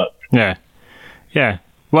developed. Yeah.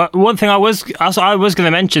 Well, one thing I was going to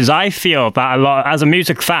mention is I feel that a lot, as a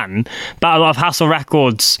music fan, that a lot of Hassle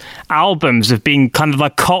Records albums have been kind of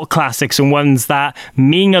like cult classics and ones that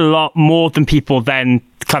mean a lot more than people then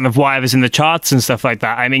kind of why I was in the charts and stuff like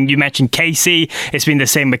that. I mean, you mentioned Casey. It's been the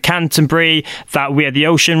same with Canterbury, that We Are the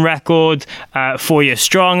Ocean record, 4 Years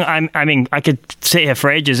Strong. I mean, I could sit here for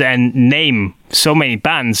ages and name so many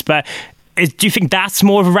bands, but do you think that's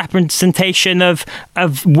more of a representation of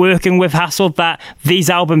working with Hassle, that these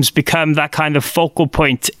albums become that kind of focal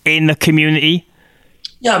point in the community?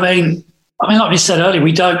 Yeah, I mean, like we said earlier,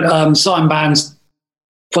 we don't sign bands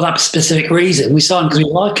for that specific reason. We sign because we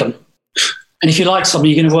like them. And if you like something,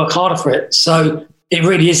 you're going to work harder for it. So it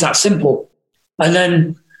really is that simple. And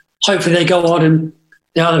then hopefully they go on and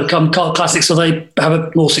they either become cult classics or they have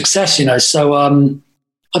a more success, you know. So I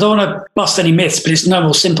don't want to bust any myths, but it's no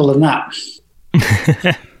more simple than that.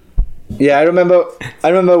 Yeah, I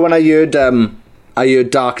remember when I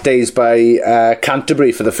heard Dark Days by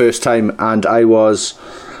Canterbury for the first time, and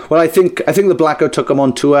I think the Blackout took them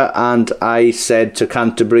on tour, and I said to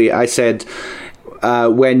Canterbury,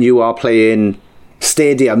 when you are playing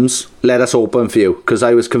stadiums, let us open for you, because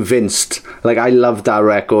I was convinced. Like, I loved that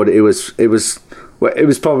record. It was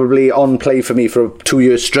probably on play for me for 2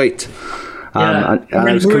 years straight. And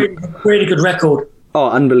really good record. Oh,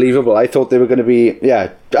 unbelievable! I thought they were going to be.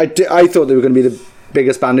 Yeah, I thought they were going to be the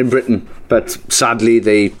biggest band in Britain, but sadly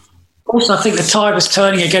they. Also, I think the tide was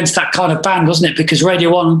turning against that kind of band, wasn't it? Because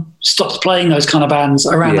Radio 1 stopped playing those kind of bands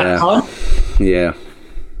around that time. Yeah.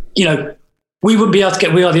 You know, we wouldn't be able to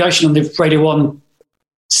get We Are the Ocean on the Radio 1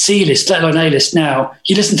 C list, let alone A list now.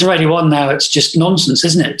 You listen to Radio 1 now, it's just nonsense,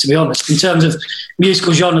 isn't it, to be honest? In terms of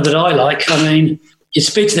musical genre that I like, I mean, you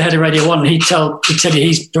speak to the head of Radio 1 and he'd tell you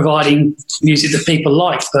he's providing music that people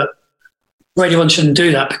like, but Radio 1 shouldn't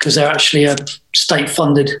do that because they're actually a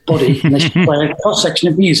state-funded body and they should play a cross-section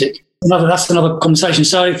of music. That's another conversation.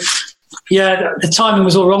 So, yeah, the timing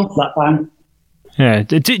was all wrong for that band. Yeah.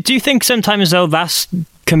 Do you think sometimes, though, that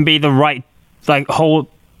can be the right, like, whole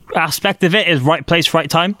aspect of it, is right place, right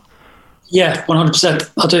time? Yeah, 100%.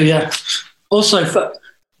 I do, yeah. Also,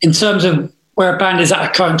 in terms of where a band is at a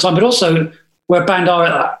current time, but also where a band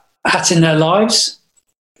are at in their lives,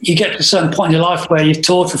 you get to a certain point in your life where you've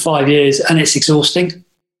toured for 5 years and it's exhausting.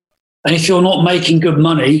 And if you're not making good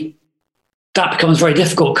money, that becomes very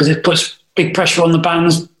difficult because it puts big pressure on the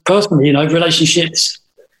bands personally, you know, relationships,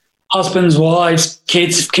 husbands, wives,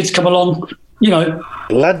 kids. If kids come along, you know.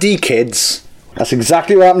 Bloody kids. That's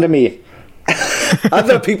exactly what happened to me.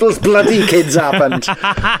 Other people's bloody kids happened.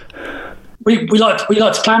 We like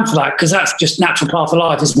to plan for that because that's just natural part of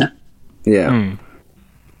life, isn't it? Yeah.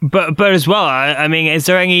 But as well, I mean, is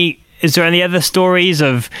there any other stories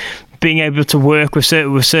of being able to work with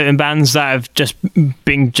certain bands that have just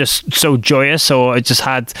been just so joyous, or just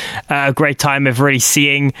had a great time of really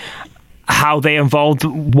seeing how they evolved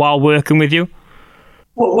while working with you?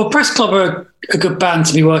 Well, Press Club are a good band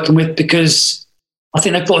to be working with because I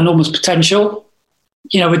think they've got enormous potential.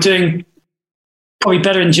 You know, we're doing probably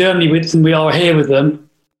better in Germany than we are here with them.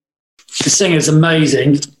 The singer's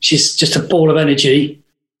amazing. She's just a ball of energy,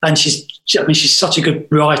 and she's such a good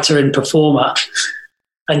writer and performer.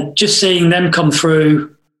 And just seeing them come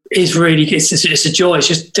through is really it's a joy. It's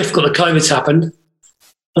just difficult that COVID's happened.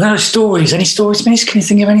 I don't know stories. Any stories, Miss? Can you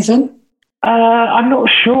think of anything? I'm not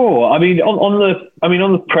sure. I mean,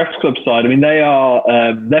 on the press club side, I mean,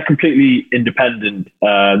 they're completely independent.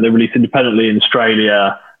 They're released independently in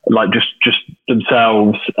Australia, like just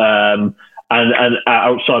themselves, and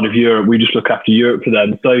outside of Europe, we just look after Europe for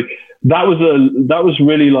them. So that was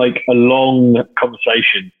really like a long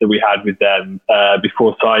conversation that we had with them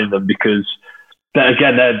before signing them, because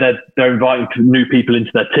they're inviting new people into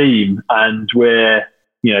their team, and we're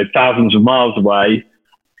thousands of miles away.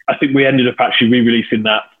 I think we ended up actually re-releasing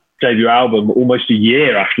that debut album almost a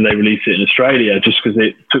year after they released it in Australia, just because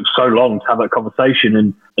it took so long to have that conversation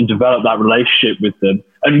and develop that relationship with them.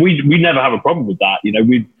 And we never have a problem with that.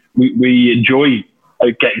 We enjoy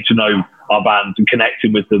getting to know our bands and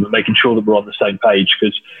connecting with them and making sure that we're on the same page,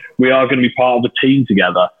 because we are going to be part of a team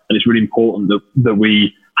together, and it's really important that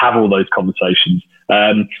we have all those conversations.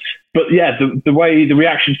 But yeah, the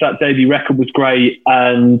reaction to that debut record was great,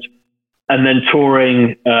 and then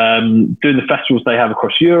touring, doing the festivals they have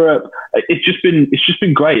across Europe, it's just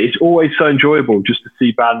been great. It's always so enjoyable just to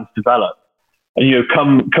see bands develop, and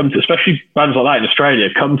come to, especially bands like that in Australia,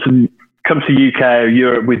 come to UK or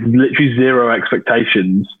Europe with literally zero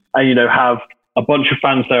expectations, and have a bunch of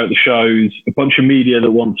fans there at the shows, a bunch of media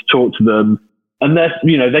that want to talk to them, and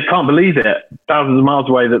they can't believe it, thousands of miles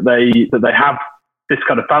away, that they have this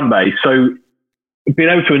kind of fan base. So being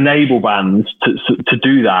able to enable bands to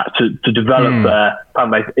do that, to develop their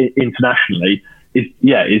fan base internationally is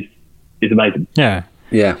amazing. Yeah.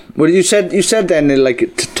 Yeah. Well, you said then like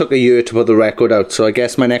it took a year to put the record out. So I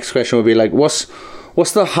guess my next question would be like, what's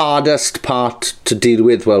the hardest part to deal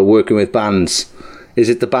with while working with bands? Is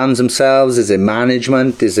it the bands themselves? Is it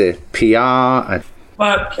management? Is it PR?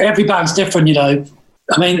 Well, every band's different, I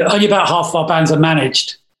mean, only about half of our bands are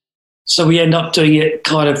managed. So we end up doing it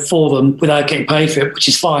kind of for them without getting paid for it, which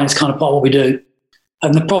is fine. It's kind of part of what we do.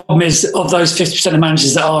 And the problem is, of those 50% of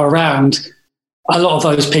managers that are around, a lot of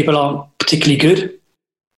those people aren't particularly good.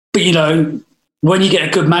 But, when you get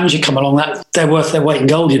a good manager come along, that they're worth their weight in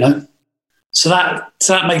gold, So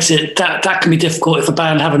that makes it, that can be difficult if a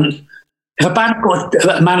band got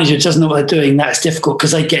a manager who doesn't know what they're doing. That's difficult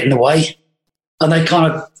because they get in the way, and they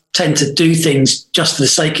kind of tend to do things just for the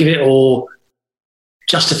sake of it or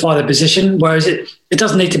justify their position. Whereas it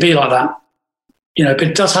doesn't need to be like that, but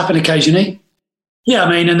it does happen occasionally. Yeah, I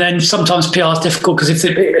mean, and then sometimes PR is difficult because if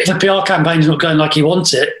the PR campaign is not going like you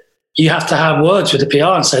want it, you have to have words with the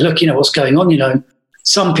PR and say, look, what's going on.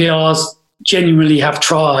 Some PRs genuinely have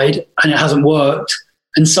tried and it hasn't worked,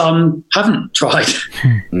 and some haven't tried.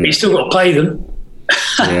 But you still got to pay them.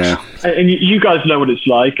 Yeah. And you guys know what it's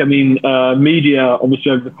like. I mean, media,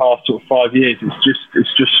 obviously, over the past sort of 5 years,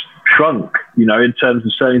 it's just shrunk. In terms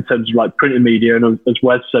of like printed media, and as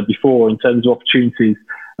Wes said before, in terms of opportunities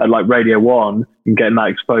at like Radio 1 and getting that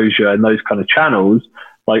exposure and those kind of channels,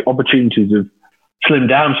 like opportunities have slimmed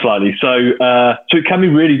down slightly. So it can be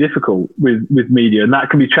really difficult with media, and that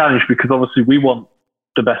can be challenged because obviously we want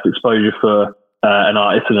the best exposure for an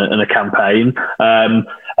artist and a campaign.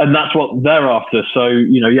 And that's what they're after. So,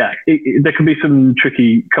 there can be some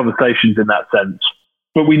tricky conversations in that sense,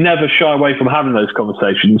 but we never shy away from having those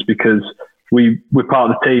conversations because we're part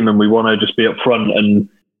of the team and we want to just be upfront, and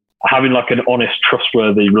having like an honest,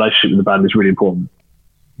 trustworthy relationship with the band is really important.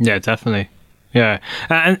 Yeah, definitely. Yeah.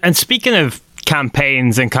 And speaking of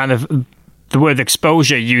campaigns and kind of the word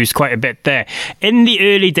exposure used quite a bit there. In the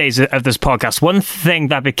early days of this podcast, one thing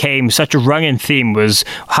that became such a running theme was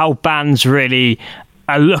how bands really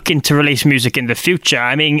are looking to release music in the future.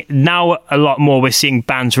 I mean, now a lot more we're seeing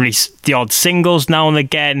bands release the odd singles now and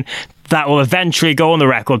again that will eventually go on the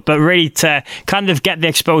record, but really to kind of get the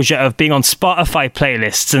exposure of being on Spotify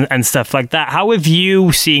playlists and stuff like that. How have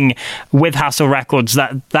you seen with Hassle Records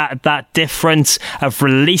that difference of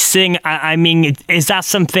releasing? I mean, is that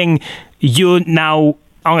something you're now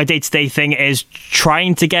on a day-to-day thing, is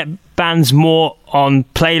trying to get bands more on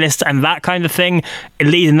playlists and that kind of thing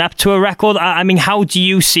leading up to a record? I mean, how do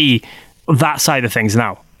you see that side of things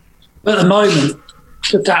now? At the moment,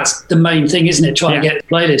 that's the main thing, isn't it? Trying to get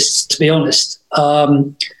playlists, to be honest.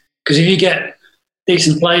 Because if you get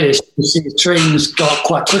decent playlists, you see the streams go up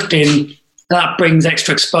quite quickly, and that brings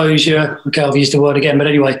extra exposure. Okay, I've used the word again, but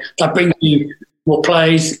anyway, that brings you more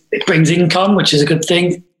plays. It brings income, which is a good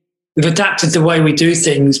thing. We've adapted the way we do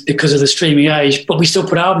things because of the streaming age, but we still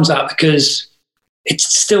put albums out because it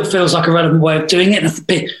still feels like a relevant way of doing it.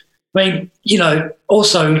 I mean,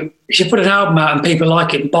 also, if you put an album out and people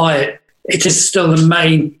like it and buy it, it is still the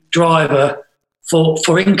main driver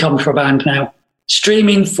for income for a band now.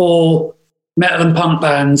 Streaming for metal and punk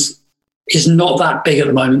bands is not that big at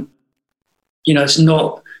the moment. It's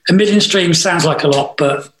not. 1 million streams sounds like a lot,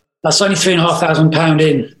 but that's only £3,500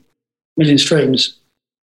 in. million streams.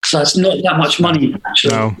 So it's not that much money,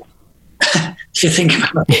 actually. No. If you think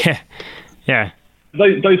about it. Yeah.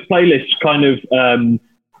 Those playlists kind of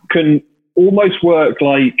can almost work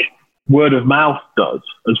like word of mouth does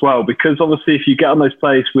as well, because obviously if you get on those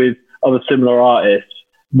playlists with other similar artists,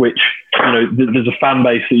 which, there's a fan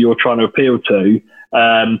base that you're trying to appeal to,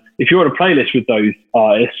 if you're on a playlist with those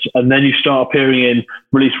artists and then you start appearing in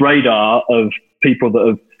release radar of people that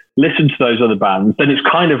have listened to those other bands, then it's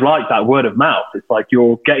kind of like that word of mouth. It's like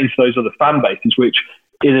you're getting to those other fan bases, which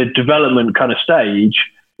in a development kind of stage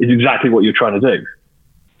is exactly what you're trying to do.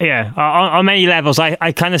 Yeah, on many levels,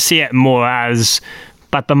 I kind of see it more as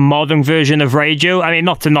but the modern version of radio. I mean,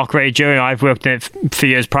 not to knock radio, I've worked in it for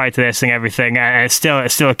years prior to this and everything, and it's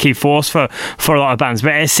still a key force for a lot of bands.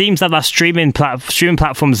 But it seems that streaming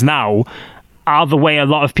platforms now are the way a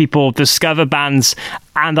lot of people discover bands,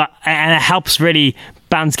 and it helps really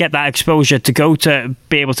bands get that exposure to go to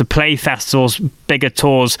be able to play festivals, bigger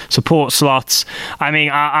tours, support slots. I mean,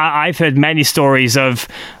 I've heard many stories of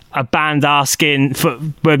a band asking for,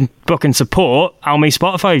 when booking support, how many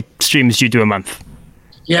Spotify streams do you do a month?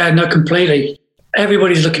 Yeah, no, completely.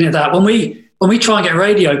 Everybody's looking at that. When we try and get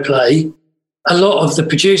radio play, a lot of the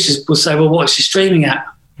producers will say, well, what's your streaming at?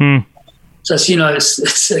 So it's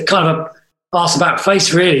kind of a pass about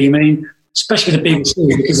face, really. I mean, especially the BBC,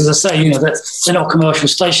 because as I say, they're not a commercial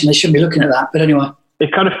station. They shouldn't be looking at that. But anyway.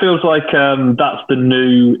 It kind of feels like that's the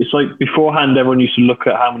new... It's like beforehand, everyone used to look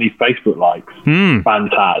at how many Facebook likes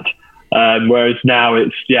bands had. Whereas now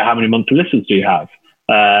it's, how many monthly listens do you have?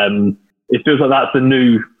 It feels like that's the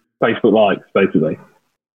new Facebook likes, basically.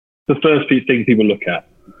 The first thing people look at.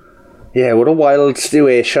 Yeah, what a wild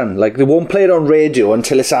situation. Like, they won't play it on radio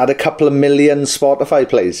until it's had a couple of million Spotify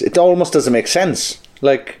plays. It almost doesn't make sense.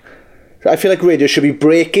 Like, I feel like radio should be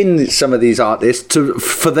breaking some of these artists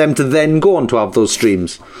for them to then go on to have those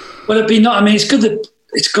streams. Well, it'd be not. I mean,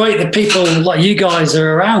 it's great that people like you guys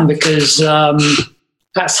are around, because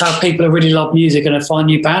that's how people who really love music are going to find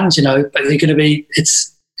new bands, But they're going to be.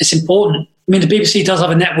 It's important. I mean, the BBC does have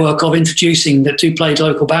a network of introducing that do play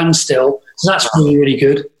local bands still, so that's really, really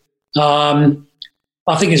good.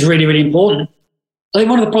 I think it's really, really important. I think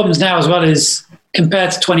one of the problems now as well is,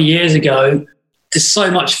 compared to 20 years ago, there's so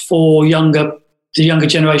much for the younger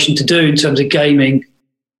generation to do in terms of gaming.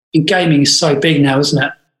 And gaming is so big now, isn't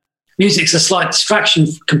it? Music's a slight distraction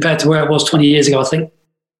compared to where it was 20 years ago, I think,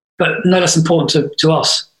 but no less important to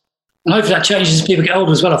us. And hopefully that changes as people get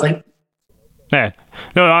older as well, I think. Yeah.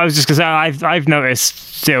 No, I was just going to say, I've noticed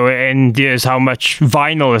still in years how much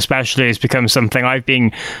vinyl especially has become something I've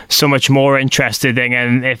been so much more interested in.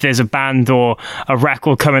 And if there's a band or a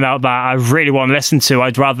record coming out that I really want to listen to,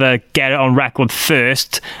 I'd rather get it on record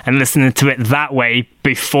first and listen to it that way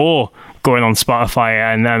before going on Spotify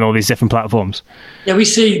and all these different platforms. Yeah, we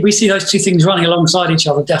see those two things running alongside each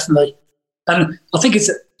other, definitely. And I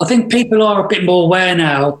think people are a bit more aware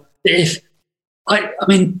now that I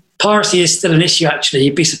mean, piracy is still an issue, actually.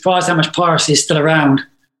 You'd be surprised how much piracy is still around.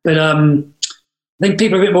 But I think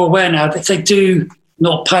people are a bit more aware now that if they do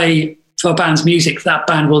not pay for a band's music, that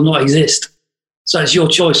band will not exist. So it's your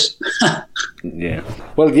choice. Yeah.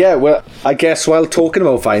 Well, I guess while talking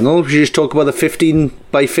about vinyl, we should just talk about the 15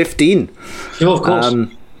 by 15. Sure, of course.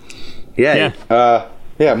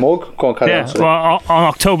 Morg, go on, carry on. Well, on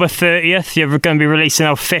October 30th, you're going to be releasing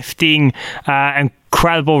out 15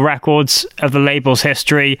 incredible records of the label's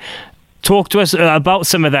history. Talk to us about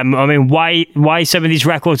some of them. I mean, why some of these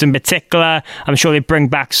records in particular? I'm sure they bring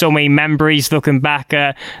back so many memories looking back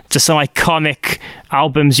to some iconic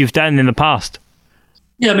albums you've done in the past.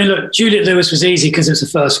 Yeah, I mean, look, Juliet Lewis was easy because it was the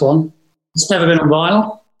first one. It's never been on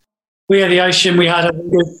vinyl. We Are the Ocean, we had a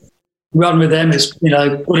good run with them. It's,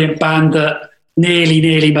 brilliant band that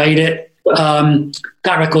nearly made it.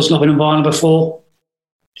 That record's not been on vinyl before.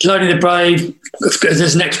 Lonely the Brave,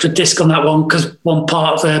 there's an extra disc on that one because one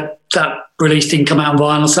part of that release didn't come out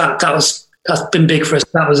on vinyl. So that's been big for us.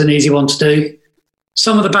 That was an easy one to do.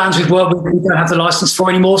 Some of the bands we've worked with, we don't have the license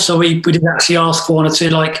for anymore, so we did actually ask for one or two,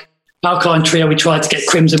 like Alkaline Trio. We tried to get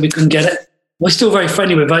Crimson, we couldn't get it. We're still very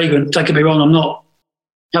friendly with Vagrant. Don't get me wrong, I'm not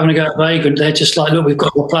having a go at Vagrant. They're just like, look, we've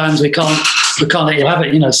got more plans. We can't let you have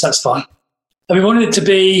it. So that's fine. And we wanted it to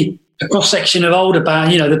be a cross section of older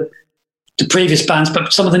bands, the previous bands,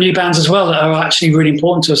 but some of the new bands as well that are actually really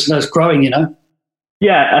important to us and that's growing.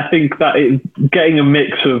 Yeah, I think that getting a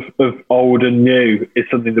mix of old and new is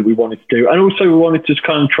something that we wanted to do. And also we wanted to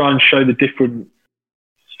kind of try and show the different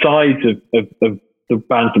sides of the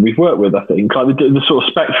bands that we've worked with, I think. Like the sort of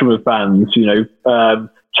spectrum of bands, to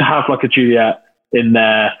have like a Juliet in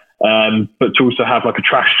there, but to also have like a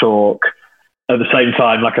Trash Talk at the same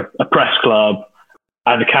time, like a Press Club,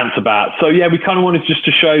 and the Cancer Bat. So yeah, we kind of wanted just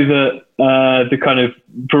to show that the kind of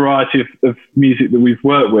variety of music that we've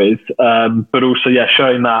worked with, but also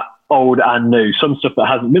showing that old and new, some stuff that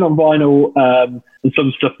hasn't been on vinyl, and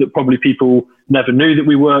some stuff that probably people never knew that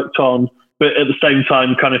we worked on, but at the same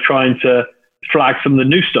time kind of trying to flag some of the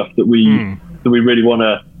new stuff that we really want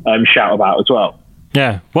to shout about as well.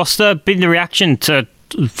 Yeah. What's been the reaction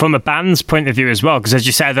from a band's point of view as well? Because as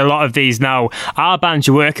you said, a lot of these now are bands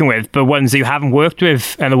you're working with, but ones that you haven't worked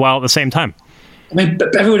with in a while at the same time. I mean,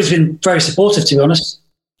 everybody's been very supportive, to be honest.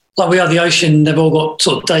 Like We Are the Ocean, they've all got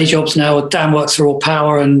sort of day jobs now. Dan works for All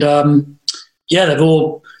Power, and they've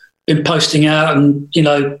all been posting out and,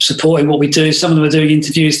 supporting what we do. Some of them are doing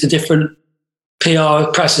interviews to different PR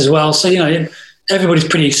press as well. So, everybody's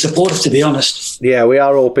pretty supportive, to be honest. Yeah, we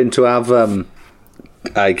are hoping to have,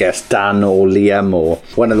 I guess, Dan or Liam or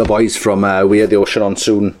one of the boys from We Are the Ocean on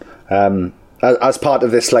soon, as part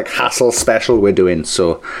of this Hassle special we're doing.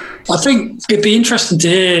 So I think it'd be interesting to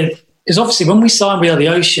hear, because obviously when we signed We Are the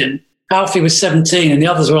Ocean, Alfie was 17 and the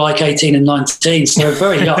others were 18 and 19, so they're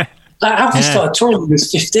very young. Alfie started touring when he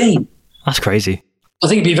was 15. That's crazy. I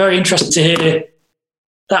think it'd be very interesting to hear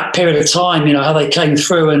that period of time, how they came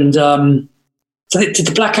through. And so did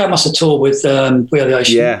the Blackout must have toured with We Are the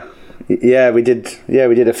Ocean? Yeah, we did. Yeah,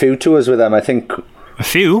 we did a few tours with them. I think a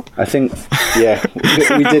few. I think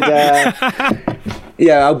we did.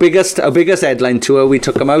 Our biggest headline tour. We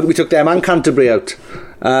took them out. We took them and Canterbury out.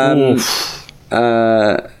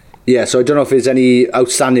 So I don't know if there's any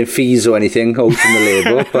outstanding fees or anything owed from the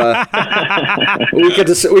label, but we could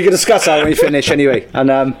discuss that when we finish anyway.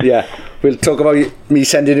 And we'll talk about me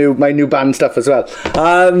sending you my new band stuff as well.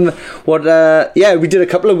 We did a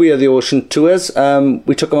couple of We Are the Ocean tours.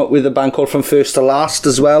 We took them out with a band called From First to Last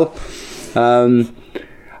as well.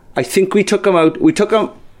 I think we took them out. We took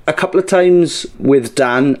them a couple of times with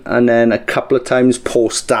Dan, and then a couple of times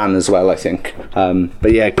post Dan as well, I think.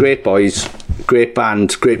 But yeah, great boys, great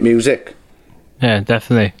band, great music. Yeah,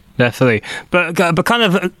 definitely. But kind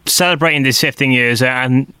of celebrating these 15 years,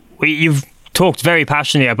 and you've talked very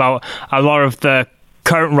passionately about a lot of the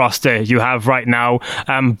current roster you have right now.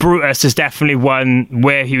 Brutus is definitely one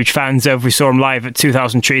we're huge fans of. We saw him live at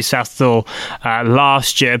 2000 Trees Festival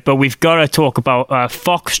last year, but we've got to talk about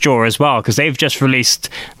Foxjaw as well, because they've just released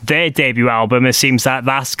their debut album. It seems that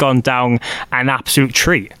that's gone down an absolute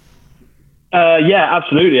treat. Yeah,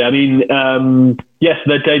 absolutely. I mean, yes,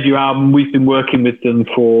 their debut album, we've been working with them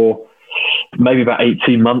for maybe about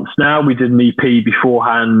 18 months now. We did an EP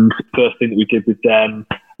beforehand, first thing that we did with them.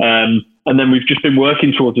 And then we've just been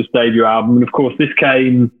working towards this debut album. And of course, this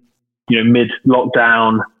came,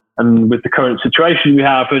 mid-lockdown and with the current situation we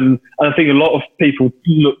have. And I think a lot of people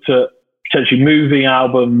looked at potentially moving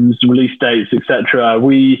albums, release dates, etc.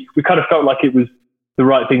 We kind of felt like it was the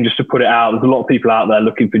right thing just to put it out. There's a lot of people out there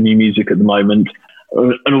looking for new music at the moment.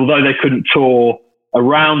 And although they couldn't tour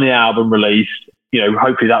around the album release,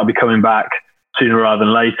 hopefully that'll be coming back sooner rather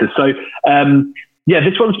than later. So,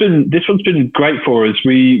 this one's been great for us.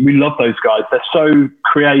 We love those guys. They're so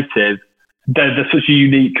creative. They're such a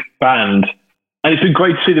unique band, and it's been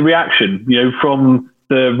great to see the reaction. From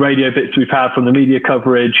the radio bits we've had, from the media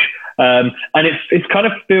coverage, and it kind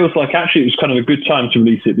of feels like actually it was kind of a good time to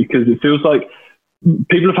release it, because it feels like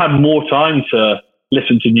people have had more time to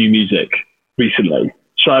listen to new music recently.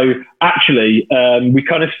 So actually, we've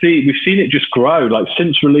seen it just grow. Like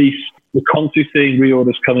since release, we're constantly seeing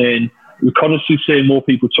reorders come in. We're constantly seeing more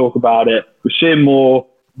people talk about it. We're seeing more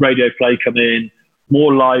radio play come in,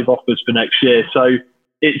 more live offers for next year. So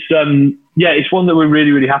it's one that we're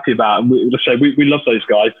really, really happy about. And we love those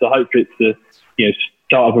guys. So hopefully it's the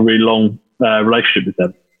start of a really long relationship with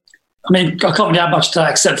them. I mean, I can't really add much to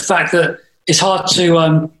that except the fact that it's hard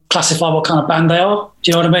to classify what kind of band they are.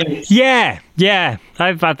 Do you know what I mean? Yeah.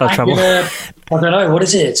 I've had that trouble. I don't know, what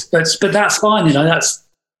is it? But that's fine,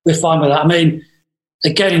 we're fine with that. I mean,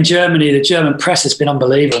 again, in Germany, the German press has been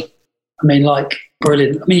unbelievable. I mean,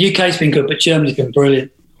 brilliant. I mean, UK's been good, but Germany's been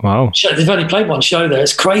brilliant. Wow. They've only played one show there.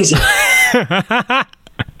 It's crazy.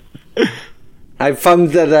 I've found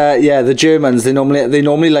that, the Germans, they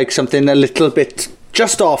normally like something a little bit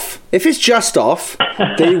just off. If it's just off,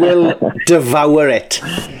 they will devour it.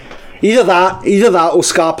 Either that or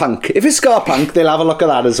ska punk. If it's ska punk, they'll have a look at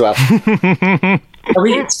that as well.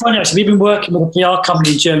 It's funny, actually. We've been working with a PR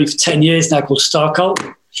company in Germany for 10 years now called Starcult.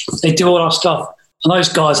 They do all our stuff. And those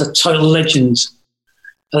guys are total legends.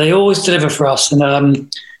 They always deliver for us.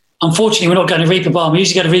 And unfortunately, we're not going to Reeperbahn. We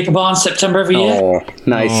usually go to Reeperbahn in September every year. Oh,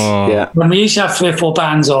 nice. Oh. Yeah. When we used to have 3 or 4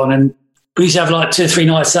 bands on, and we used to have 2 or 3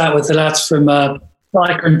 nights out with the lads from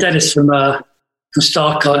Riker and Dennis from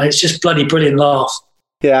Starcult. And it's just bloody brilliant laugh.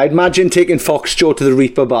 Yeah, I'd imagine taking Fox Joe to the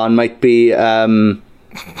Reaper barn might be, a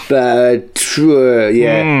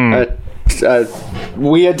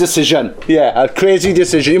weird decision. Yeah, a crazy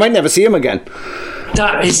decision. You might never see him again.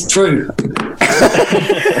 That is true.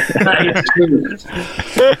 That is true.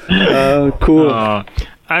 Oh, cool.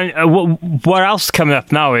 And what else coming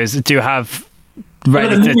up now is, do you have...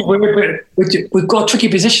 We've got a tricky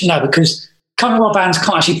position now because a couple of our bands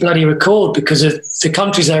can't actually bloody record because of the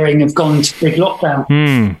countries they're in have gone into big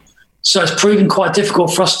lockdown. So it's proven quite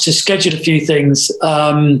difficult for us to schedule a few things.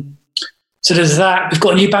 So there's that. We've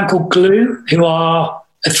got a new band called Glue, who are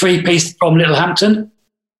a 3-piece from Littlehampton.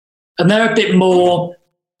 And they're a bit more,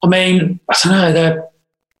 I don't know,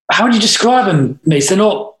 how would you describe them, Meese? They're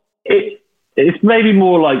not... It's maybe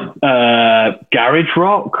more like garage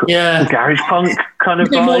rock, or garage punk kind of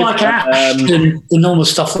vibe. More like Ash than the normal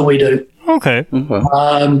stuff that we do. Okay.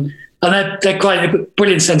 And they're great. They've got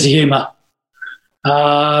brilliant sense of humour.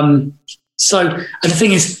 And the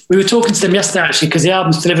thing is, we were talking to them yesterday actually because the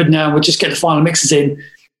album's delivered now. And we'll just get the final mixes in,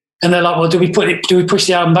 and they're like, "Well, do we push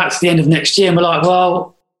the album back to the end of next year?" And we're like,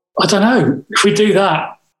 "Well, I don't know. If we do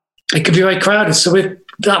that, it could be very crowded. So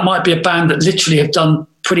that might be a band that literally have done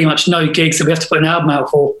pretty much no gigs that we have to put an album out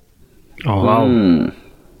for." Oh wow! And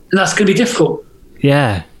that's going to be difficult.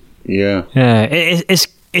 Yeah.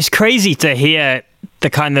 It's crazy to hear the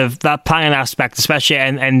kind of that planning aspect, especially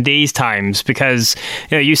in these times, because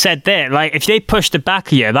you said there, like, if they pushed it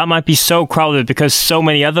back a year, that might be so crowded because so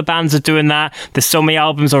many other bands are doing that. There's so many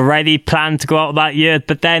albums already planned to go out that year,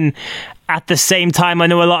 but then at the same time, I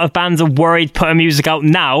know a lot of bands are worried putting music out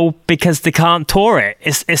now because they can't tour it.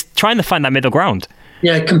 It's trying to find that middle ground.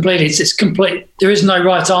 Yeah, completely. It's complete. There is no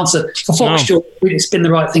right answer. For Foxjaw, it's been the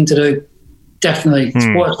right thing to do. Definitely. It's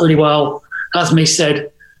worked really well. As me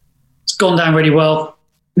said, it's gone down really well.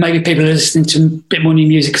 Maybe people are listening to a bit more new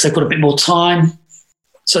music because they've got a bit more time.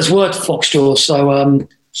 So it's worked for Foxjaw. So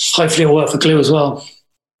hopefully it'll work for Glue as well.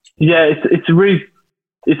 Yeah, it's a really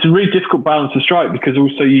difficult balance to strike because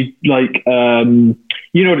also you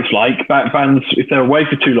what it's like. Bands, if they're away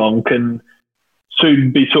for too long, can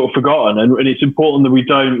soon be sort of forgotten, and it's important that we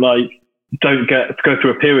don't get to go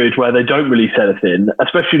through a period where they don't release anything,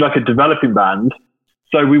 especially like a developing band.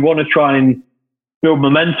 So we want to try and build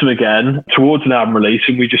momentum again towards an album release,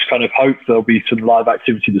 and we just kind of hope there'll be some live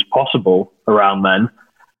activity that's possible around then.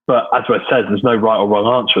 But as I said, there's no right or wrong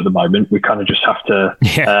answer at the moment. We kind of just have to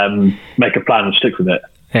make a plan and stick with it.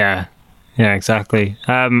 Yeah, exactly.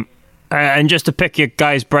 And just to pick your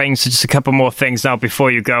guys' brains, just a couple more things now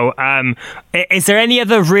before you go. Is there any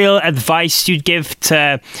other real advice you'd give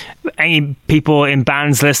to any people in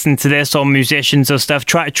bands listening to this, or musicians or stuff,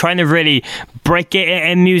 trying to really break it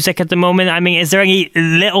in music at the moment? I mean, is there any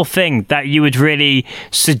little thing that you would really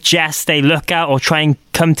suggest they look at or try and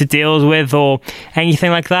come to deals with, or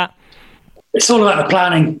anything like that? It's all about the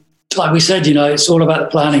planning. Like we said, it's all about the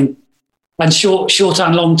planning. And short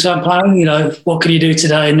and long-term planning, what can you do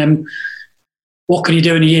today, and then what can you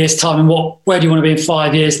do in a year's time, and where do you want to be in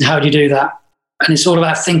 5 years, and how do you do that? And it's all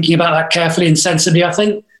about thinking about that carefully and sensibly, I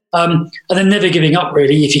think. And then never giving up,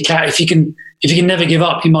 really. If you can never give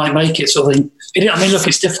up, you might make it, sort of thing. Look,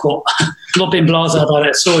 it's difficult. I'm not being blasé about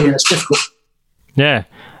it. It's difficult. Yeah.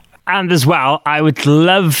 And as well, I would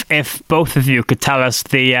love if both of you could tell us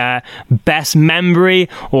the best memory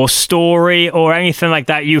or story or anything like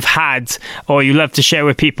that you've had, or you love to share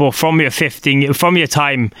with people from your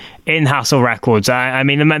time in Hassle Records. I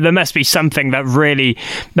mean, there must be something that really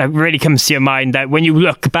comes to your mind, that when you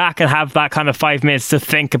look back and have that kind of 5 minutes to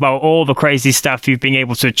think about all the crazy stuff you've been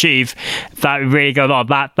able to achieve, that really goes,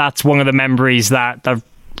 that's one of the memories that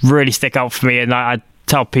really stick out for me, and I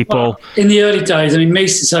tell people. Well, in the early days,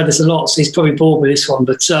 Meese has said this a lot, so he's probably bored with this one,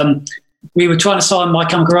 but we were trying to sign My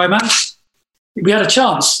Chemical Romance. We had a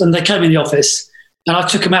chance, and they came in the office, and I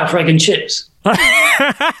took them out for egg and chips. And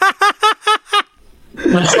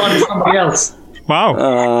I signed with somebody else.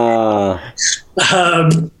 Wow.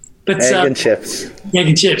 Egg and chips. Egg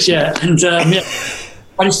and chips, yeah. And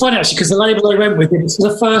and it's funny, actually, because the label I went with, it was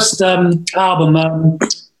the first album,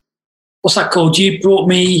 what's that called? You Brought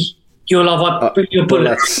Me Your Love, I Bring Your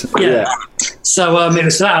Bullets. Yeah. So it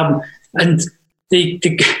was that album. And the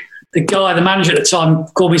guy, the manager at the time,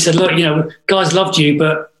 called me and said, look, guys loved you,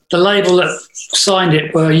 but the label that signed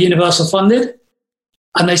it were Universal funded,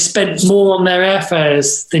 and they spent more on their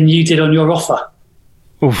airfares than you did on your offer.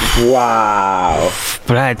 Oof. Wow.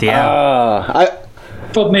 Bloody hell.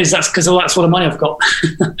 Problem is, that's because that's all the money I've got.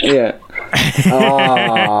 Yeah.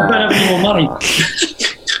 I don't have any more money.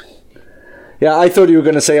 Yeah, I thought you were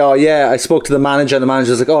going to say, I spoke to the manager, and the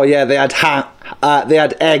manager was like, they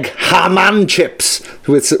had egg ham and chips.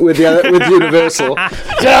 with Universal.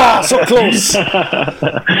 So close.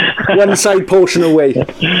 One side portion away.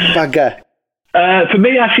 Bagger. For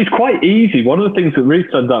me, actually, it's quite easy. One of the things that really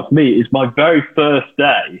stands out for me is my very first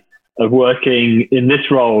day of working in this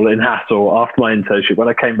role in Hassel after my internship. When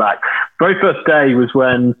I came back, very first day was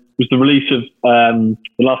the release of the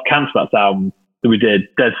last Cancer Bats album that we did,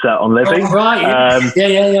 Dead Set on Living. Oh, right.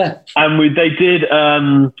 Yeah. And they did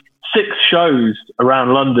 6 shows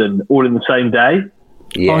around London all in the same day.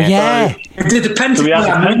 Yeah. Oh, yeah. They did the pentagram. So we had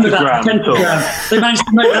the Remember that pentagram. pentagram? They managed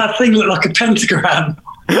to make that thing look like a pentagram.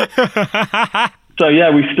 So yeah,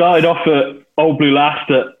 we started off at Old Blue Last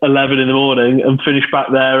at 11 in the morning and finished back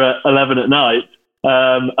there at 11 at night.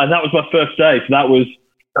 And that was my first day. So that was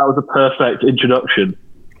a perfect introduction.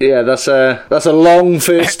 Yeah, that's a long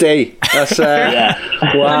first day. That's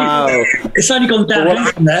wow. It's only gone downhill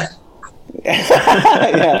from there.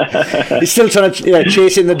 Yeah. He's still trying to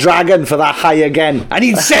chasing the dragon for that high again. I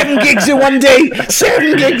need 7 gigs in one day.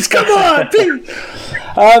 7 gigs, come on, please.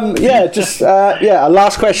 A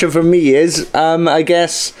last question from me is, I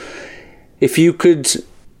guess, if you could,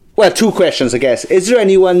 2 questions, I guess. Is there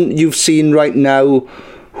anyone you've seen right now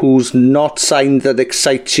who's not signed that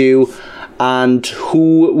excites you, and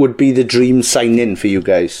who would be the dream sign-in for you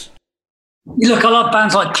guys? Look, I love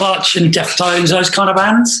bands like Clutch and Deftones, those kind of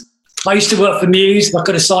bands. I used to work for Muse. If I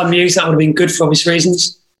could have signed Muse, that would have been good for obvious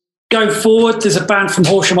reasons. Going forward, there's a band from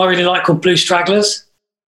Horsham I really like called Blue Stragglers,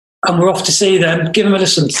 and we're off to see them. Give them a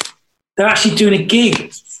listen. They're actually doing a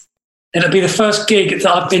gig. It'll be the first gig that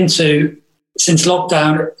I've been to since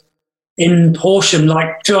lockdown in Horsham,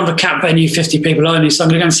 like 200 cap venue, 50 people only. So I'm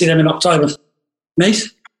going to go and see them in October. Mate?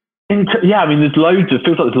 Yeah, I mean, it feels like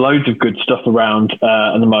there's loads of good stuff around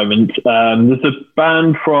at the moment. There's a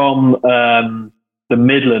band from the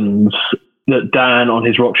Midlands that Dan on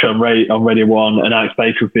his rock show on Radio 1 and Alex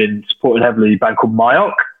Baker have been supporting heavily, a band called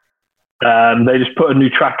Myok. They just put a new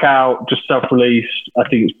track out, just self-released. I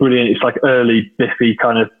think it's brilliant. It's like early Biffy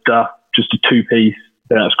kind of stuff, just a 2-piece.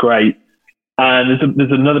 That's great. And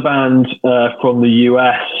there's another band from the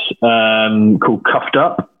US called Cuffed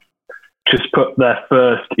Up. Just put their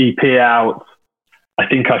first EP out. I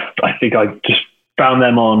think I just found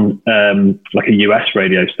them on like a US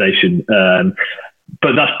radio station.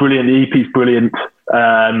 But that's brilliant. The EP's brilliant.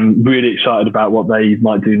 Really excited about what they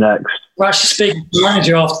might do next. We're actually speaking to the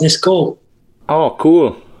manager after this call. Oh,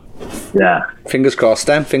 cool. Yeah. Fingers crossed,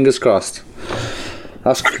 then. Fingers crossed.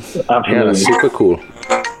 That's absolutely. Yeah, that's super cool.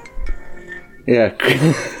 Yeah.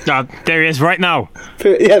 There he is right now.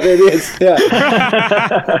 Yeah, there he is. Yeah.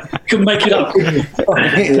 Couldn't make it up, could you?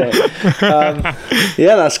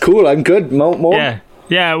 Yeah, that's cool. I'm good. More.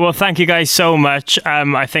 Yeah, well, thank you guys so much.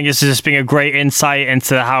 I think this has just been a great insight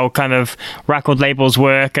into how kind of record labels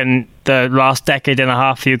work and the last decade and a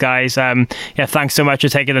half for you guys. Thanks so much for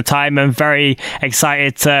taking the time. I'm very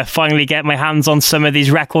excited to finally get my hands on some of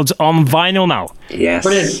these records on vinyl now. Yes.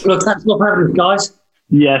 Brilliant. Look, thanks for having us, guys.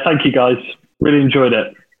 Yeah, thank you, guys. Really enjoyed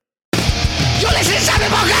it. You're listening to Saturday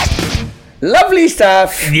Podcast. Lovely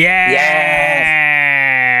stuff. Yes.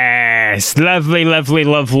 Lovely.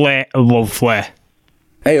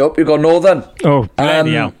 Hey up, you got Northern. Oh,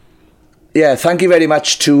 yeah. Yeah, thank you very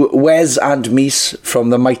much to Wes and Mies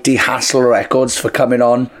from the mighty Hassel Records for coming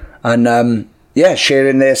on and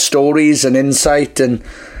sharing their stories and insight, and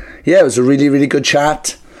it was a really, really good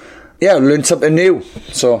chat. Yeah, I learned something new.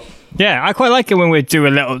 So yeah, I quite like it when we do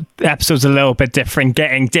episodes a little bit different,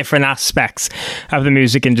 getting different aspects of the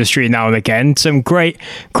music industry now and again. Some great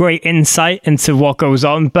insight into what goes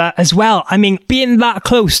on, but as well, I mean, being that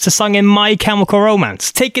close to singing My Chemical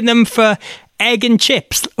Romance, taking them for egg and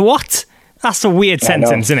chips. What? That's a weird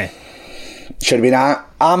sentence, isn't it? Should have been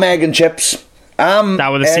I'm egg and chips. That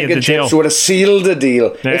would have sealed the deal. Would have sealed the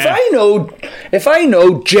deal. Yeah. If I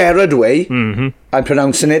know Gerard Way, I'm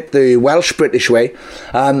pronouncing it the Welsh British way.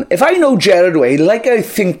 If I know Gerard Way like I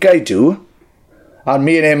think I do, and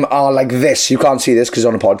me and him are like this. You can't see this because it's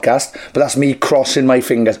on a podcast, but that's me crossing my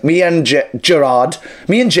fingers. Me and Gerard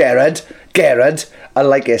are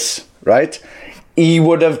like this, right? He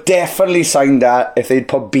would have definitely signed that if they'd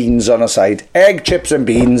put beans on a side. Egg, chips and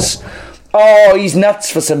beans. Oh, he's nuts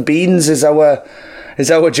for some beans, is our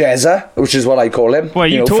Jezza, which is what I call him. Well,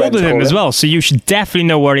 you told him as well, so you should definitely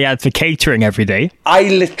know what he had for catering every day. I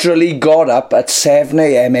literally got up at 7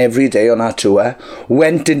 a.m. every day on that tour,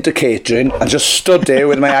 went into catering, and just stood there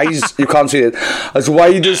with my eyes, you can't see it, as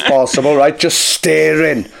wide as possible, right? Just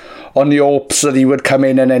staring on the hopes that he would come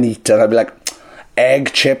in and then eat. And I'd be like,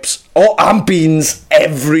 egg, chips, and beans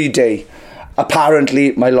every day.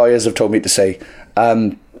 Apparently, my lawyers have told me to say.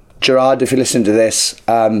 Gerard, if you listen to this,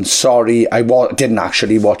 sorry, I didn't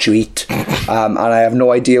actually watch you eat, and I have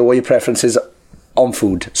no idea what your preference is on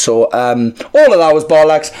food. So all of that was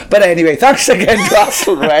bollocks. But anyway, thanks again to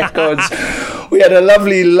Hassle Records. We had a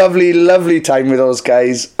lovely, lovely, lovely time with those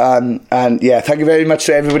guys. And yeah, thank you very much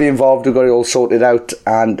to everybody involved who got it all sorted out.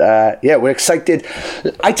 And yeah, we're excited.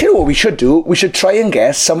 I tell you what we should do. We should try and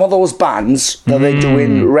guess some of those bands that they're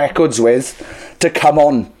doing records with to come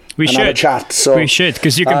on. We should have a chat. So we should,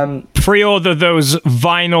 because you can pre-order those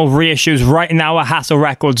vinyl reissues right now at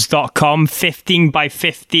hasslerecords.com, 15 by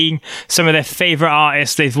 15, some of their favourite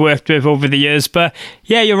artists they've worked with over the years. But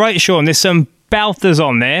yeah, you're right, Sean, there's some belters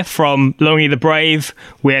on there from Lonely the Brave,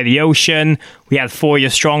 We Are the Ocean, we had 4 Year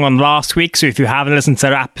Strong on last week, so if you haven't listened to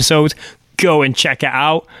that episode, go and check it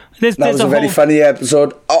out. That was a very funny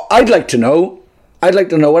episode. I'd like to know what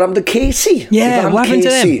happened to Casey. Yeah, what happened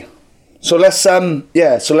to him? So let's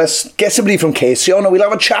get somebody from Casey on and we'll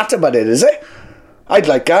have a chat about it, is it? I'd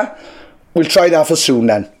like that. We'll try that for soon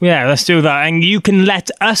then. Yeah, let's do that. And you can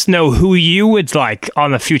let us know who you would like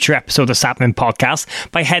on a future episode of Sapnin Podcast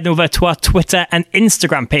by heading over to our Twitter and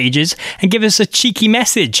Instagram pages and give us a cheeky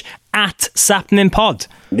message at Sapnin Pod.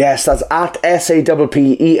 Yes, that's at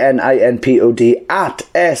SAPPENINPOD, at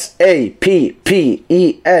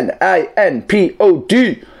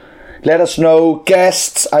SAPPENINPOD. Let us know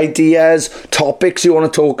guests, ideas, topics you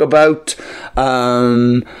want to talk about,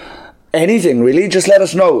 anything really. Just let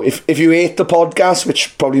us know. If you hate the podcast,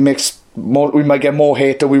 which probably makes we might get more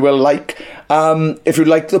hate than we will like. If you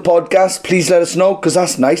like the podcast, please let us know, because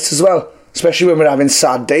that's nice as well. Especially when we're having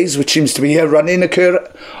sad days, which seems to be a running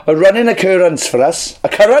occurrence for us.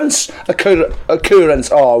 Occurrence.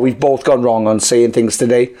 Oh, we've both gone wrong on saying things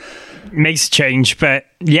today. Makes a change, but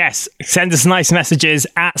yes, send us nice messages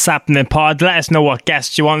at Sapnin Pod. Let us know what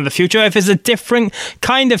guests you want in the future. If it's a different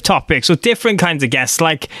kind of topics or different kinds of guests,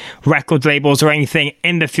 like record labels or anything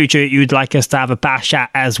in the future you'd like us to have a bash at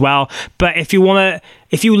as well. But if you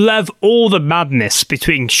love all the madness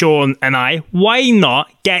between Sean and I, why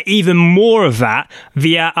not get even more of that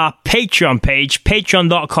via our Patreon page,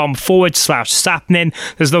 patreon.com/Sapnin.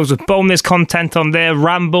 There's loads of bonus content on there,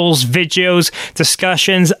 rambles, videos,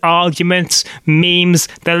 discussions, arguments, memes.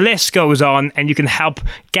 The list goes on, and you can help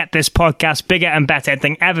get this podcast bigger and better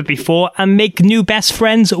than ever before and make new best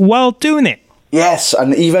friends while doing it. Yes,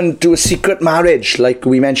 and even do a secret marriage, like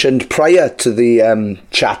we mentioned prior to the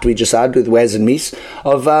chat we just had with Wes and Mies,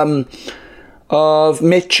 of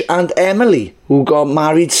Mitch and Emily, who got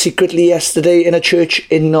married secretly yesterday in a church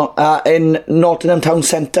in Nottingham Town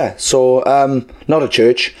Centre. So, not a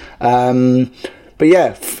church. But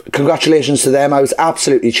yeah, congratulations to them. I was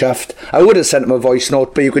absolutely chuffed. I would have sent them a voice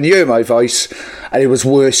note, but you can hear my voice, and it was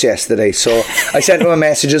worse yesterday. So I sent them a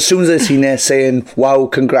message as soon as I seen it saying, wow,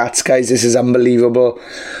 congrats guys, this is unbelievable.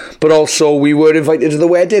 But also, we were invited to the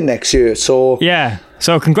wedding next year. So yeah,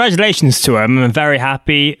 so congratulations to them. I'm very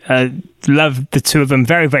happy. Love the two of them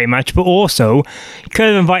very, very much. But also, you could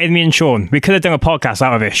have invited me and Sean. We could have done a podcast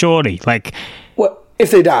out of it, surely. Well,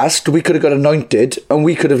 if they'd asked, we could have got anointed and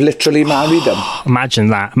we could have literally married them. Imagine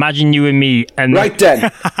that. Imagine you and me. And right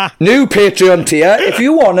then, new Patreon tier. If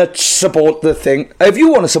you want to support the thing, if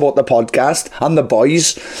you want to support the podcast and the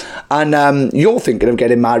boys, and you're thinking of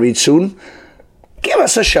getting married soon, give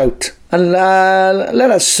us a shout and let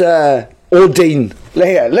us ordain.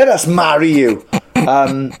 Let us marry you.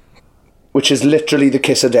 Which is literally the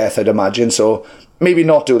kiss of death, I'd imagine. So maybe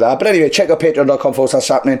not do that. But anyway, check out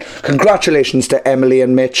patreon.com/Sapnin. Congratulations to Emily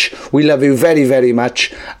and Mitch. We love you very, very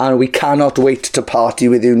much. And we cannot wait to party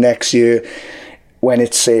with you next year when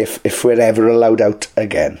it's safe, if we're ever allowed out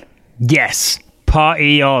again. Yes.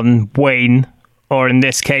 Party on Wayne, or in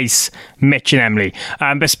this case, Mitch and Emily.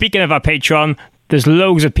 But speaking of our Patreon, there's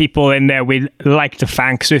loads of people in there we'd like to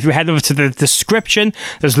thank. So if you head over to the description,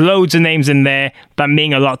 there's loads of names in there that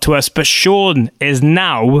mean a lot to us. But Sean is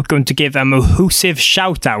now going to give a mahoosive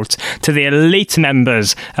shout out to the elite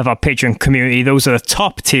members of our Patreon community. Those are the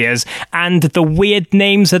top tiers and the weird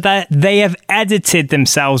names that they have edited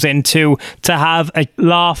themselves into to have a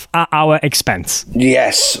laugh at our expense.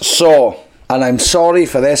 Yes, so, and I'm sorry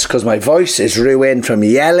for this because my voice is ruined from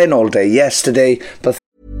yelling all day yesterday, but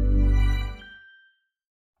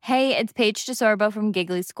Hey, it's Paige DeSorbo from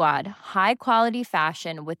Giggly Squad. High quality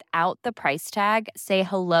fashion without the price tag. Say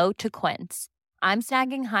hello to Quince. I'm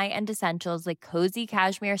snagging high-end essentials like cozy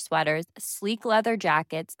cashmere sweaters, sleek leather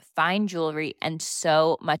jackets, fine jewelry, and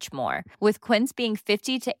so much more. With Quince being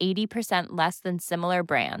 50 to 80% less than similar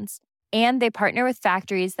brands. And they partner with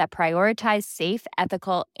factories that prioritize safe,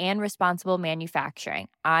 ethical, and responsible manufacturing.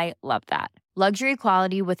 I love that. Luxury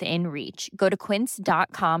quality within reach. Go to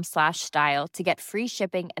quince.com/style to get free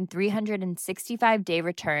shipping and 365-day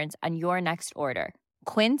returns on your next order.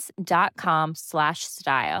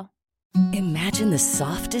 Quince.com/style. Imagine the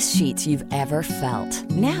softest sheets you've ever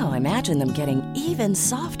felt. Now imagine them getting even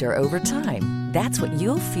softer over time. That's what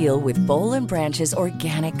you'll feel with Boll & Branch's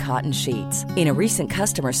organic cotton sheets. In a recent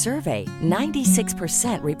customer survey,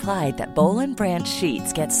 96% replied that Boll & Branch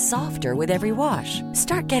sheets get softer with every wash.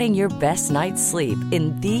 Start getting your best night's sleep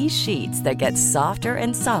in these sheets that get softer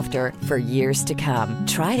and softer for years to come.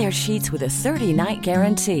 Try their sheets with a 30-night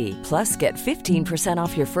guarantee. Plus, get 15%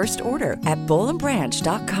 off your first order at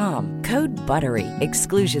bollandbranch.com. Code BUTTERY.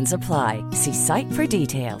 Exclusions apply. See site for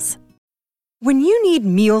details. When you need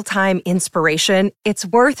mealtime inspiration, it's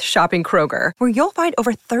worth shopping Kroger, where you'll find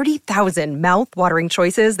over 30,000 mouth-watering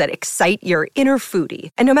choices that excite your inner foodie.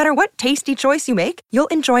 And no matter what tasty choice you make, you'll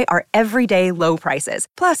enjoy our everyday low prices,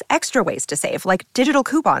 plus extra ways to save, like digital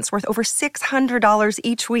coupons worth over $600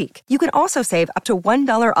 each week. You can also save up to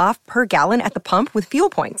 $1 off per gallon at the pump with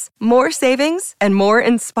fuel points. More savings and more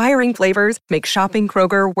inspiring flavors make shopping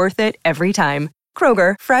Kroger worth it every time.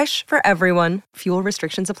 Kroger, fresh for everyone. Fuel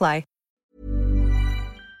restrictions apply.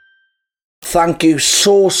 Thank you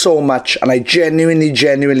so much, and I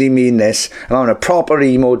genuinely mean this. I'm on a proper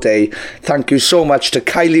emo day. Thank you so much to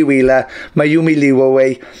Kylie Wheeler, Mayumi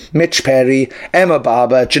Liwawe, Mitch Perry, Emma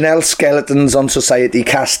Barber, Janelle Skeletons on Society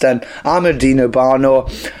Caston, Ahmadina Barno.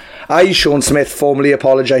 I, Sean Smith, formally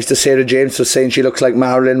apologise to Sarah James for saying she looks like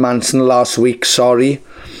Marilyn Manson last week. Sorry,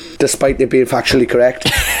 despite it being factually correct.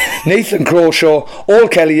 Nathan Crawshaw, all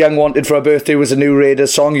Kelly Young wanted for her birthday was a new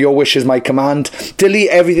Raiders song, Your Wish Is My Command. Dilly,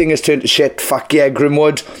 everything has turned to shit, fuck yeah,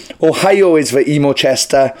 Grimwood. Ohio is for Emo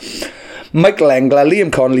Chester. Michael Engler,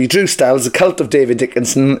 Liam Connolly, Drew Styles, The Cult of David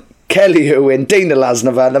Dickinson, Kelly Owen, Dana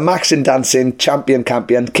Lasnova, The Max in Dancing, Champion,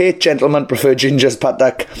 Kate Gentleman Prefer Ginger's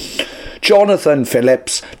Paddock. Jonathan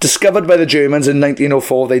Phillips, discovered by the Germans in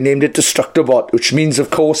 1904, they named it Destructobot, which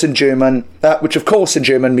of course in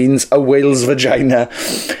German means a whale's vagina.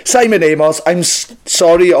 Simon Amos, I'm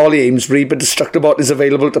sorry Ollie Amesbury, but Destructobot is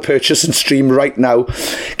available to purchase and stream right now.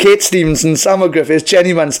 Kate Stevenson, Samuel Griffiths,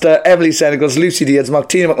 Jenny Munster, Emily Senegals, Lucy Diaz,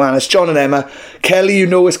 Martina McManus, John and Emma. Kelly, you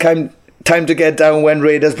know it's time to get down when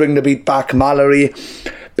Raiders bring the beat back. Mallory,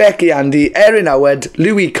 Becky Andy, Erin Howard,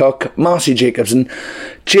 Louis Cook, Marcy Jacobson,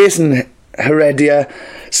 Jason Heredia,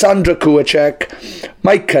 Sandra Kuwachek,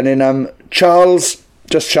 Mike Cunningham, Charles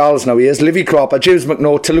now he is, Livy Cropper, James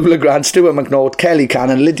McNaught, Tallulah Grant, Stuart McNaught, Kelly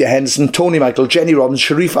Cannon, Lydia Henderson, Tony Michael, Jenny Robbins,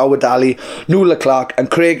 Sharif Awadali, Nuala Clark and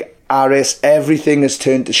Craig Harris. Everything has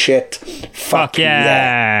turned to shit. Fuck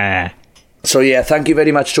yeah. So yeah, thank you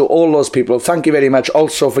very much to all those people. Thank you very much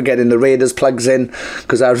also for getting the Raiders plugs in,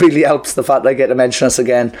 because that really helps the fact I get to mention us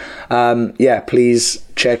again. Please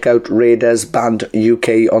check out Raiders Band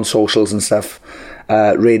UK on socials and stuff.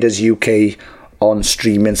 Raiders UK on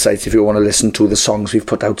streaming sites if you want to listen to the songs we've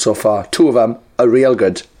put out so far. 2 of them are real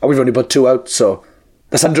good, and we've only put 2 out, so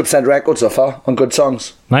that's 100% record so far on good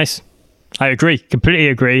songs. Nice. I agree, completely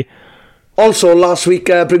agree. Also, last week,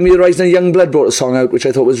 Bring Me the Horizon and Youngblood brought a song out, which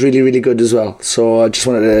I thought was really good as well. So I just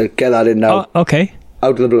wanted to get that in now. Oh, okay.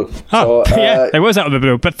 Out of the blue. Yeah, it was out of the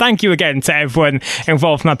blue. But thank you again to everyone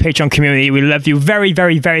involved in our Patreon community. We love you very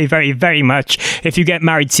much. If you get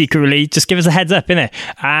married secretly, just give us a heads up, innit?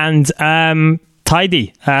 And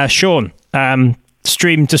Tidy, Sean,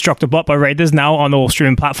 stream Destructobot by Raiders now on all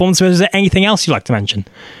streaming platforms. So is there anything else you'd like to mention?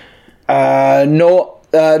 No.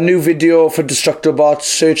 New video for Destructobot.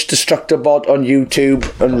 Search Destructobot on YouTube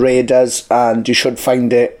and Raiders, and you should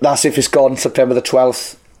find it. That's if it's gone September the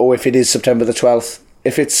 12th, or if it is September the 12th.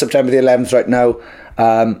 If it's September the 11th right now,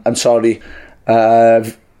 I'm sorry.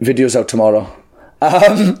 Video's out tomorrow.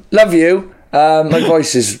 Love you. My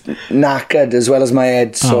voice is knackered as well as my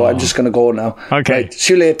head, so I'm just going to go now. Okay. Right,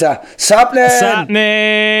 see you later.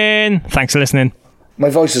 Sapnin! Thanks for listening. My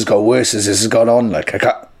voice has got worse as this has gone on. Like,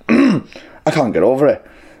 I can't get over it.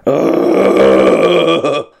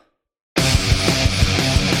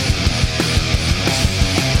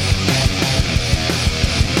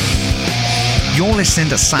 You're listening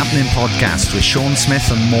to Sapnin Podcast with Sean Smith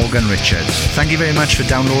and Morgan Richards. Thank you very much for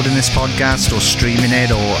downloading this podcast or streaming it,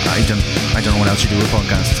 or I don't know what else you do with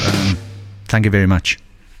podcasts. Thank you very much.